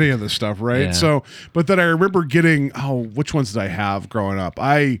meant by any of this stuff, right? Yeah. So, but then I remember getting which ones did I have growing up?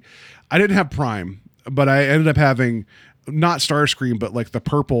 I didn't have Prime, but I ended up having not Starscream, but like the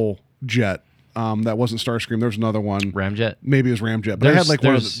purple jet. That wasn't Starscream. There was another one. Ramjet. Maybe it was Ramjet. But I had like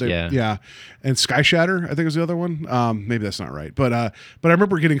one of the, yeah. And Sky Shatter, I think is the other one. Maybe that's not right. But I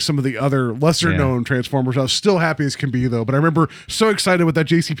remember getting some of the other lesser known Transformers. I was still happy as can be though. But I remember so excited with that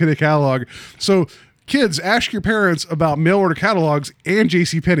JCPenney catalog. So kids, ask your parents about mail order catalogs and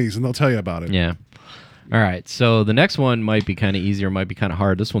JCPenney's, and they'll tell you about it. Yeah. All right. So the next one might be kind of easier, might be kind of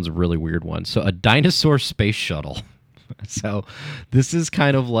hard. This one's a really weird one. So a dinosaur space shuttle. So this is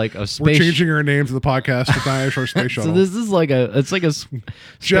kind of like a space. We're changing our name to the podcast to Dinosaur Space Shuttle. So this is like it's like a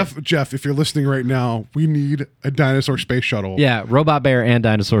Jeff, if you're listening right now, we need a dinosaur space shuttle. Yeah, Robot Bear and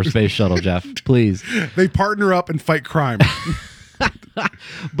Dinosaur Space Shuttle, Jeff, please. They partner up and fight crime.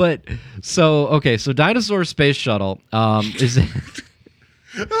 But so Dinosaur Space Shuttle is.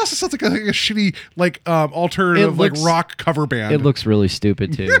 It also sounds like a shitty alternative rock cover band. It looks really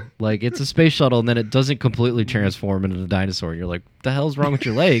stupid too. Like it's a space shuttle and then it doesn't completely transform into a dinosaur. You're like, what the hell's wrong with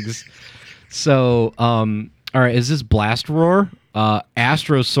your legs? So, all right, is this Blast Roar,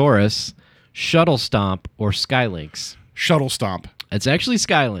 Astrosaurus, Shuttle Stomp, or Skylinks? Shuttle Stomp. It's actually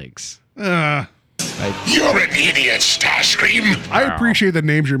Skylinks. You're an idiot, Starscream. I appreciate the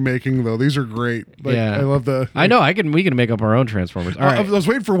names you're making, though. These are great. Like, Yeah, I love the. I know. We can make up our own Transformers. All right. I was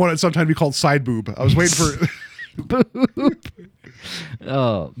waiting for one at some time to be called Side Boob. I was waiting for.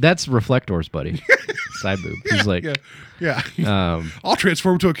 Oh, that's Reflectors, buddy. Side boob. He's like, yeah. I'll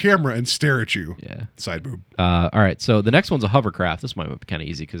transform to a camera and stare at you. Yeah. Side boob. all right. So the next one's a hovercraft. This might be kind of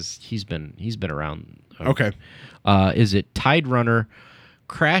easy because he's been around. Okay. Is it Tide Runner,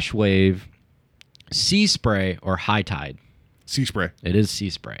 Crash Wave, Sea Spray, or High Tide? Sea Spray. It is Sea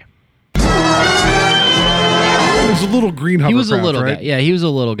Spray. It was a little green hovercraft, He was a little right? guy. Yeah, he was a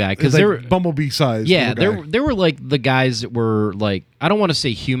little guy because they were Bumblebee size. Yeah, little guy. they were like the guys that were like, I don't want to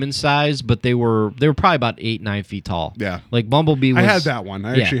say human size, but they were probably about 8-9 feet tall. Yeah. Like Bumblebee was. I had that one.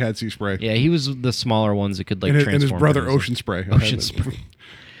 I actually had Sea Spray. Yeah, he was the smaller ones that could like and transform. his brother into Ocean Spray. Ocean Spray.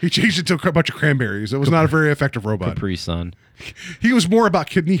 He changed it to a bunch of cranberries. It was not a very effective robot. Capri Sun. He was more about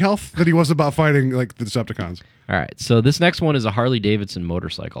kidney health than he was about fighting like the Decepticons. All right, so this next one is a Harley Davidson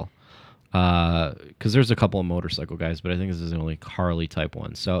motorcycle. Because there's a couple of motorcycle guys, but I think this is the only Harley type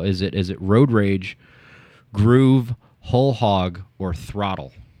one. So is it Road Rage, Groove, Whole Hog, or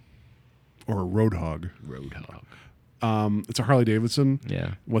Throttle? Or a Roadhog. Roadhog. It's a Harley Davidson.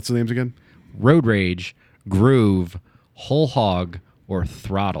 Yeah. What's the names again? Road Rage, Groove, Whole Hog, or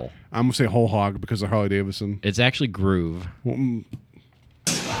Throttle. I'm gonna say Whole Hog because of Harley Davidson. It's actually Groove. You're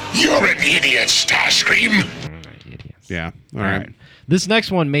an idiot, Starscream. Idiots. Yeah. All right. This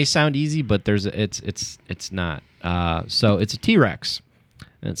next one may sound easy, but it's not. So it's a T-Rex,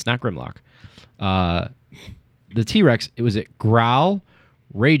 and it's not Grimlock. The T-Rex, was it Growl,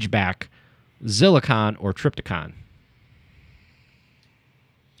 Rageback, Zillicon, or Trypticon?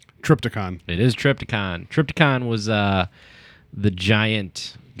 Trypticon. It is Trypticon. Trypticon was the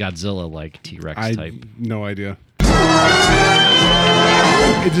giant Godzilla-like T-Rex type. No idea.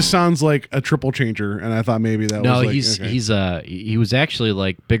 It just sounds like a triple changer, and I thought maybe that was like, he was actually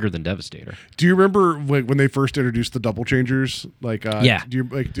like bigger than Devastator. Do you remember when they first introduced the double changers? Like, yeah. Do you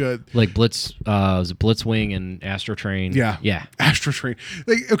Like Blitz, was it Blitzwing and Astro Train? Yeah. Astro Train.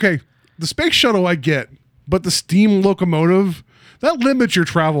 Like, okay, the space shuttle I get, but the steam locomotive, that limits your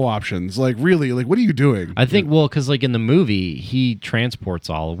travel options. Like, really, like, what are you doing? I think, well, because like in the movie, he transports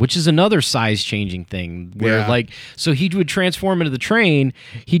all, which is another size-changing thing. Where so he would transform into the train,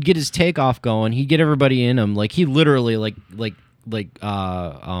 he'd get his takeoff going, he'd get everybody in him. Like he literally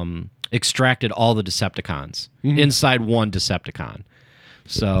extracted all the Decepticons inside one Decepticon.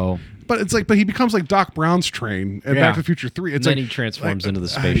 So. But he becomes like Doc Brown's train in Back to the Future 3. And then he transforms into the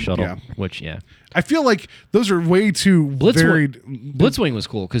space shuttle, which. I feel like those are way too varied. Blitzwing was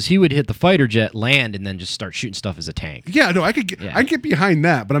cool because he would hit the fighter jet, land, and then just start shooting stuff as a tank. Yeah, no, I can get behind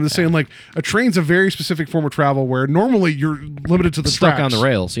that, but I'm just saying, like, a train's a very specific form of travel where normally you're limited to the stuck tracks. on the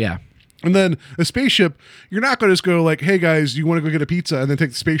rails. Yeah. And then a spaceship, you're not going to just go like, "Hey guys, you want to go get a pizza?" and then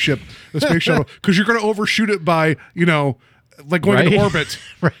take the space shuttle, because you're going to overshoot it by like going into orbit.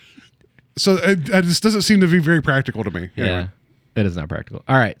 Right. So it just doesn't seem to be very practical to me. Yeah, it is not practical.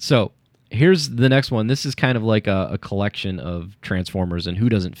 All right, so here's the next one. This is kind of like a collection of Transformers and who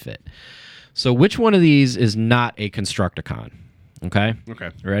doesn't fit. So which one of these is not a Constructicon? Okay.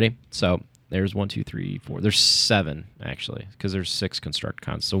 Okay. Ready? So there's 1, 2, 3, 4. There's 7 actually, because there's 6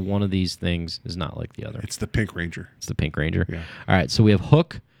 Constructicons. So one of these things is not like the other. It's the Pink Ranger. It's the Pink Ranger. Yeah. All right. So we have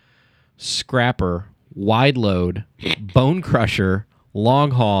Hook, Scrapper, Wide Load, Bone Crusher,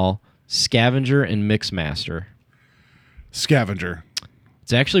 Long Haul, Scavenger, and Mixmaster. Scavenger.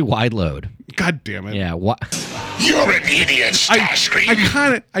 It's actually Wide Load. God damn it. Yeah. You're an idiot,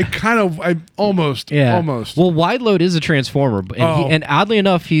 Starscream. I almost. Well, Wide Load is a transformer, and oddly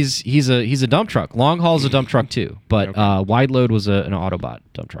enough, he's a dump truck. Long Haul's a dump truck too, but Wide Load was an Autobot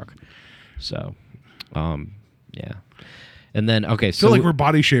dump truck. So, yeah. And then I so feel like we're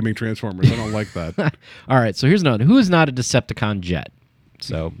body shaming Transformers. I don't like that. all right. So here's another. Who is not a Decepticon jet?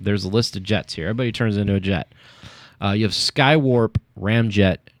 So there's a list of jets here. Everybody turns into a jet. You have Skywarp,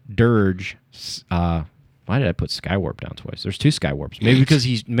 Ramjet, Dirge. Why did I put Skywarp down twice? There's 2 Skywarps. Maybe because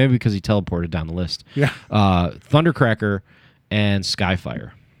he teleported down the list. Yeah. Thundercracker and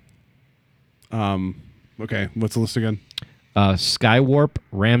Skyfire. Okay. What's the list again? Skywarp,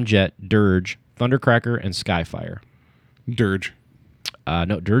 Ramjet, Dirge, Thundercracker, and Skyfire. Dirge.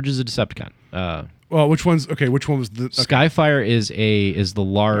 No, Dirge is a Decepticon. Well, which one was the? Okay. Skyfire is the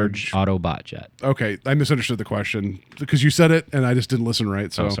large Autobot jet. Okay, I misunderstood the question because you said it and I just didn't listen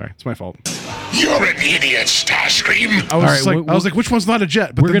right. So sorry. It's my fault. You're an idiot, Starscream. I was like, which one's not a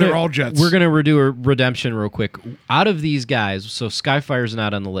jet? But then they're all jets. We're gonna do a redemption real quick. Out of these guys, so Skyfire's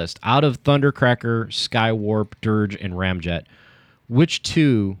not on the list. Out of Thundercracker, Skywarp, Dirge, and Ramjet, which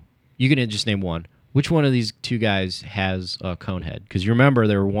 2? You can just name one. Which one of these 2 guys has a cone head? Because you remember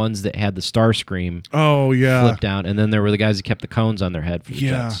there were ones that had the Starscream flip down, and then there were the guys that kept the cones on their head for the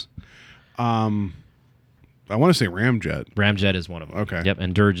jets. I want to say Ramjet. Ramjet is one of them. Okay. Yep,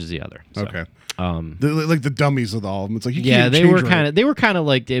 and Dirge is the other. So, Okay. Like the dummies of all of them. It's like you yeah, can't they change were right. kind of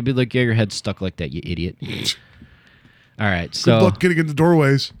like they'd be like, yeah, your head's stuck like that, you idiot. All right, Good so luck getting into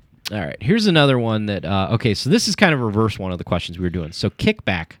doorways. all right, here's another one that okay, so this is kind of reverse one of the questions we were doing. So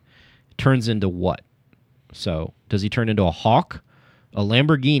Kickback turns into what? So does he turn into a Hawk, a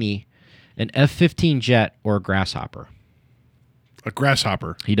Lamborghini, an F-15 jet, or a Grasshopper? A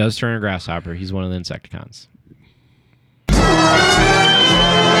grasshopper. He does turn a Grasshopper. He's one of the Insecticons.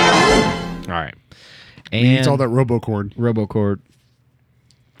 All right. And He eats all that Robocord. Robocord.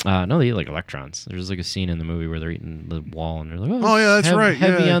 No, they eat like electrons. There's like a scene in the movie where they're eating the wall and they're like, Oh, yeah, that's right,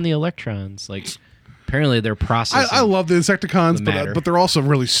 Heavy yeah. on the electrons. Like, apparently they're processing. I love the Insecticons, the matter. but they're also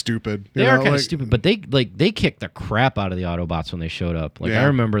really stupid. They are kind of stupid, but they kicked the crap out of the Autobots when they showed up. Like, Yeah. I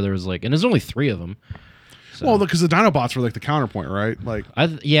remember there was like, and there's only 3 of them. So. Well, because the Dinobots were like the counterpoint, right? Like,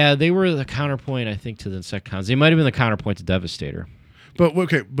 yeah, they were the counterpoint, I think, to the Insecticons. They might have been the counterpoint to Devastator. but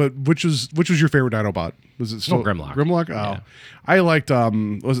which was your favorite Dinobot? Was it still Grimlock. Grimlock? Oh, Yeah. I liked.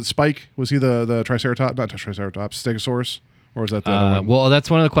 Was it Spike? Was he the Triceratops? Not Triceratops. Stegosaurus? Or was that the other one? Well,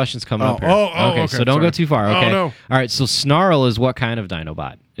 that's one of the questions coming up here. okay, So don't sorry. go too far. Oh, Okay. no. All right. So Snarl is what kind of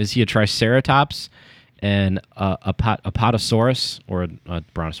Dinobot? Is he a Triceratops, and a Apatosaurus or a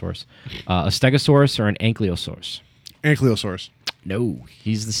Brontosaurus, a Stegosaurus, or an Ankylosaurus? Ankylosaurus. No,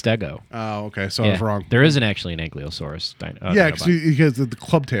 he's the Stego. Oh, okay. So I was wrong. There isn't actually an Ankylosaurus. Yeah, because he has the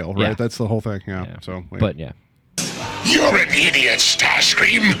club tail, right? Yeah. That's the whole thing. Yeah. Yeah. So, But yeah. You're an idiot,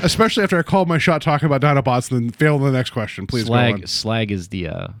 Starscream. especially after I called my shot talking about Dinobots, and then failed in the next question. Please go on. Slag is the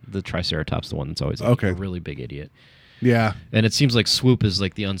Triceratops, the one that's always like, Okay. a really big idiot. Yeah. And it seems like Swoop is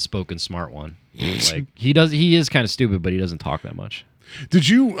like the unspoken smart one. Like he is kind of stupid, but he doesn't talk that much. Did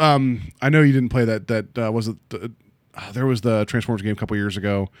you? I know you didn't play that. Was it? There was the Transformers game a couple years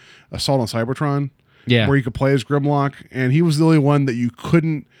ago, Assault on Cybertron. Yeah. Where you could play as Grimlock, and he was the only one that you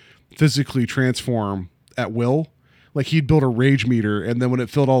couldn't physically transform at will. Like he'd build a rage meter, and then when it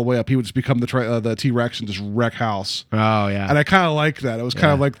filled all the way up, he would just become the T-Rex and just wreck house. Oh yeah. And I kind of liked that. It was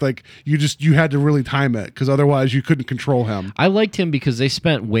kind of like you had to really time it because otherwise you couldn't control him. I liked him because they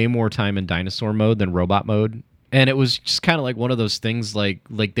spent way more time in dinosaur mode than robot mode. And it was just kind of like one of those things like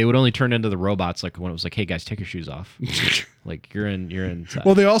they would only turn into the robots like when it was like, hey guys, take your shoes off. Like you're inside.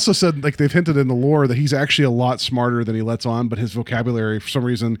 Well, they also said like they've hinted in the lore that he's actually a lot smarter than he lets on, but his vocabulary for some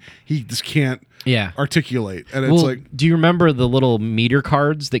reason he just can't articulate. And it's like, do you remember the little meter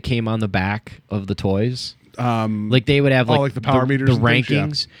cards that came on the back of the toys? Like they would have like the power meters the and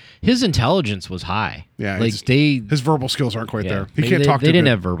things, rankings. His intelligence was high. Yeah, like his verbal skills aren't quite there. He can't talk. They didn't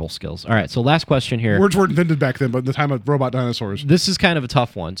have verbal skills. All right, so last question here. Words weren't invented back then, but in the time of robot dinosaurs. This is kind of a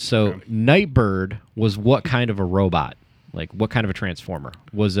tough one. So Nightbird was what kind of a robot? Like what kind of a transformer?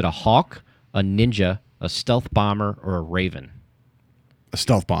 Was it a hawk, a ninja, a stealth bomber, or a raven? A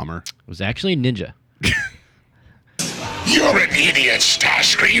stealth bomber. It was actually a ninja. You're an idiot,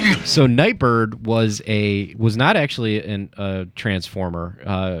 Starscream. So Nightbird was not actually a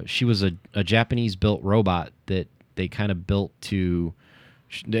Transformer. She was a Japanese built robot that they kind of built to.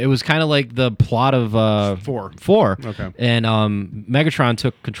 It was kind of like the plot of Four. Okay. And Megatron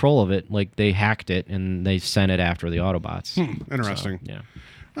took control of it. Like they hacked it and they sent it after the Autobots. Interesting. So, yeah.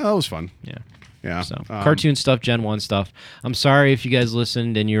 Oh, that was fun. Yeah. Yeah. So cartoon stuff, Gen 1 stuff. I'm sorry if you guys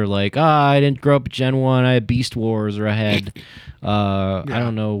listened and you're like, I didn't grow up with Gen 1. I had Beast Wars, or I had, I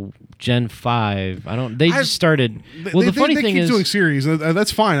don't know, Gen 5. They just started. Well, the funny thing keep is, doing series.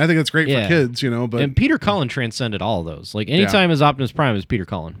 That's fine. I think that's great for kids, but and Peter Cullen transcended all of those. Like anytime as Optimus Prime is Peter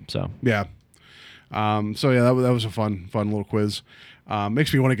Cullen. So yeah. That was a fun little quiz.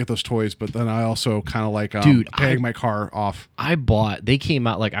 Makes me want to get those toys, but then I also kind of like paying my car off. They came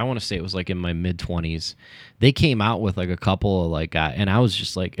out like, I want to say it was like in my mid 20s. They came out with like a couple of like, and I was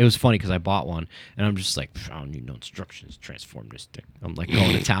just like, it was funny because I bought one and I'm just like, I don't need no instructions, transform this thing. I'm like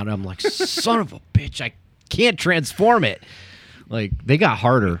going to town and I'm like, son of a bitch, I can't transform it. Like they got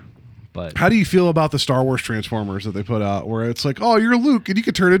harder. But how do you feel about the Star Wars Transformers that they put out, where it's like, oh, you're Luke, and you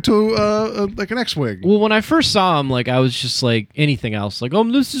can turn into like an X-wing? Well, when I first saw them, like I was just like anything else, like, oh,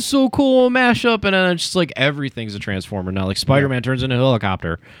 this is so cool, mashup, and then it's just like everything's a Transformer now. Like Spider-Man turns into a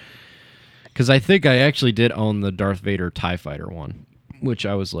helicopter. Because I think I actually did own the Darth Vader TIE Fighter one, which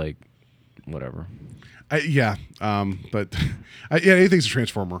I was like, whatever. But anything's a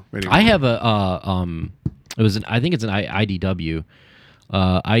Transformer. Anyway. I have I think it's an IDW.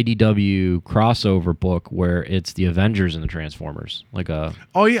 IDW crossover book where it's the Avengers and the Transformers, like a.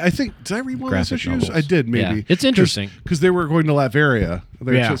 Oh yeah, I think did I read one of those issues? novels. I did maybe. Yeah. It's interesting because they were going to Latveria.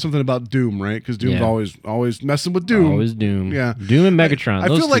 They said something about Doom, right? Because Doom's always messing with Doom. Always Doom. Yeah, Doom and Megatron. I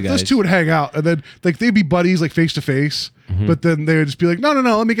feel like those two would hang out, and then like they'd be buddies, like face to face. But then they would just be like, no,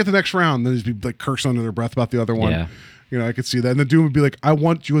 let me get the next round. Then they'd just be like cursing under their breath about the other one. Yeah. I could see that. And then Doom would be like, I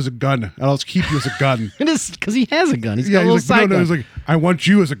want you as a gun. And I'll just keep you as a gun. It is because he has a gun. He's got a little like, side gun. He's like, I want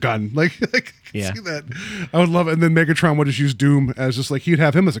you as a gun. Like I could see that. I would love it. And then Megatron would just use Doom as just like, he'd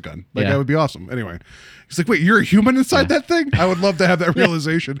have him as a gun. Like that would be awesome. Anyway, he's like, wait, you're a human inside that thing? I would love to have that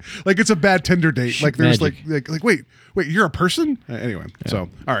realization. Like it's a bad Tinder date. Like there's like wait, you're a person? Anyway, so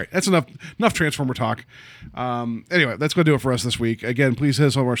all right, that's enough Transformer talk. Anyway, that's going to do it for us this week. Again, please hit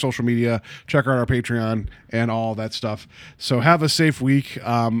us on our social media, check out our Patreon and all that stuff. So have a safe week.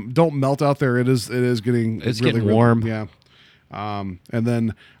 Don't melt out there. It is getting getting warm. Yeah. And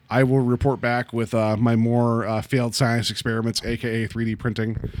then I will report back with my more failed science experiments, aka 3D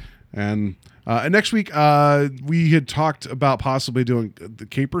printing. And next week, we had talked about possibly doing the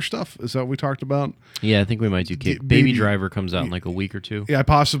caper stuff. Is that what we talked about? Yeah, I think we might do caper. Baby Driver comes out in like a week or two. Yeah, I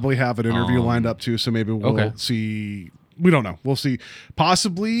possibly have an interview lined up too, so maybe we'll see. We don't know. We'll see.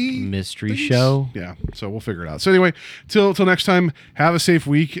 Possibly mystery show. Yeah, so we'll figure it out. So anyway, till next time, have a safe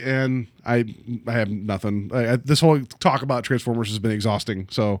week. And I have nothing. This whole talk about Transformers has been exhausting.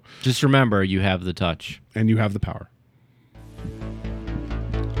 So just remember, you have the touch and you have the power.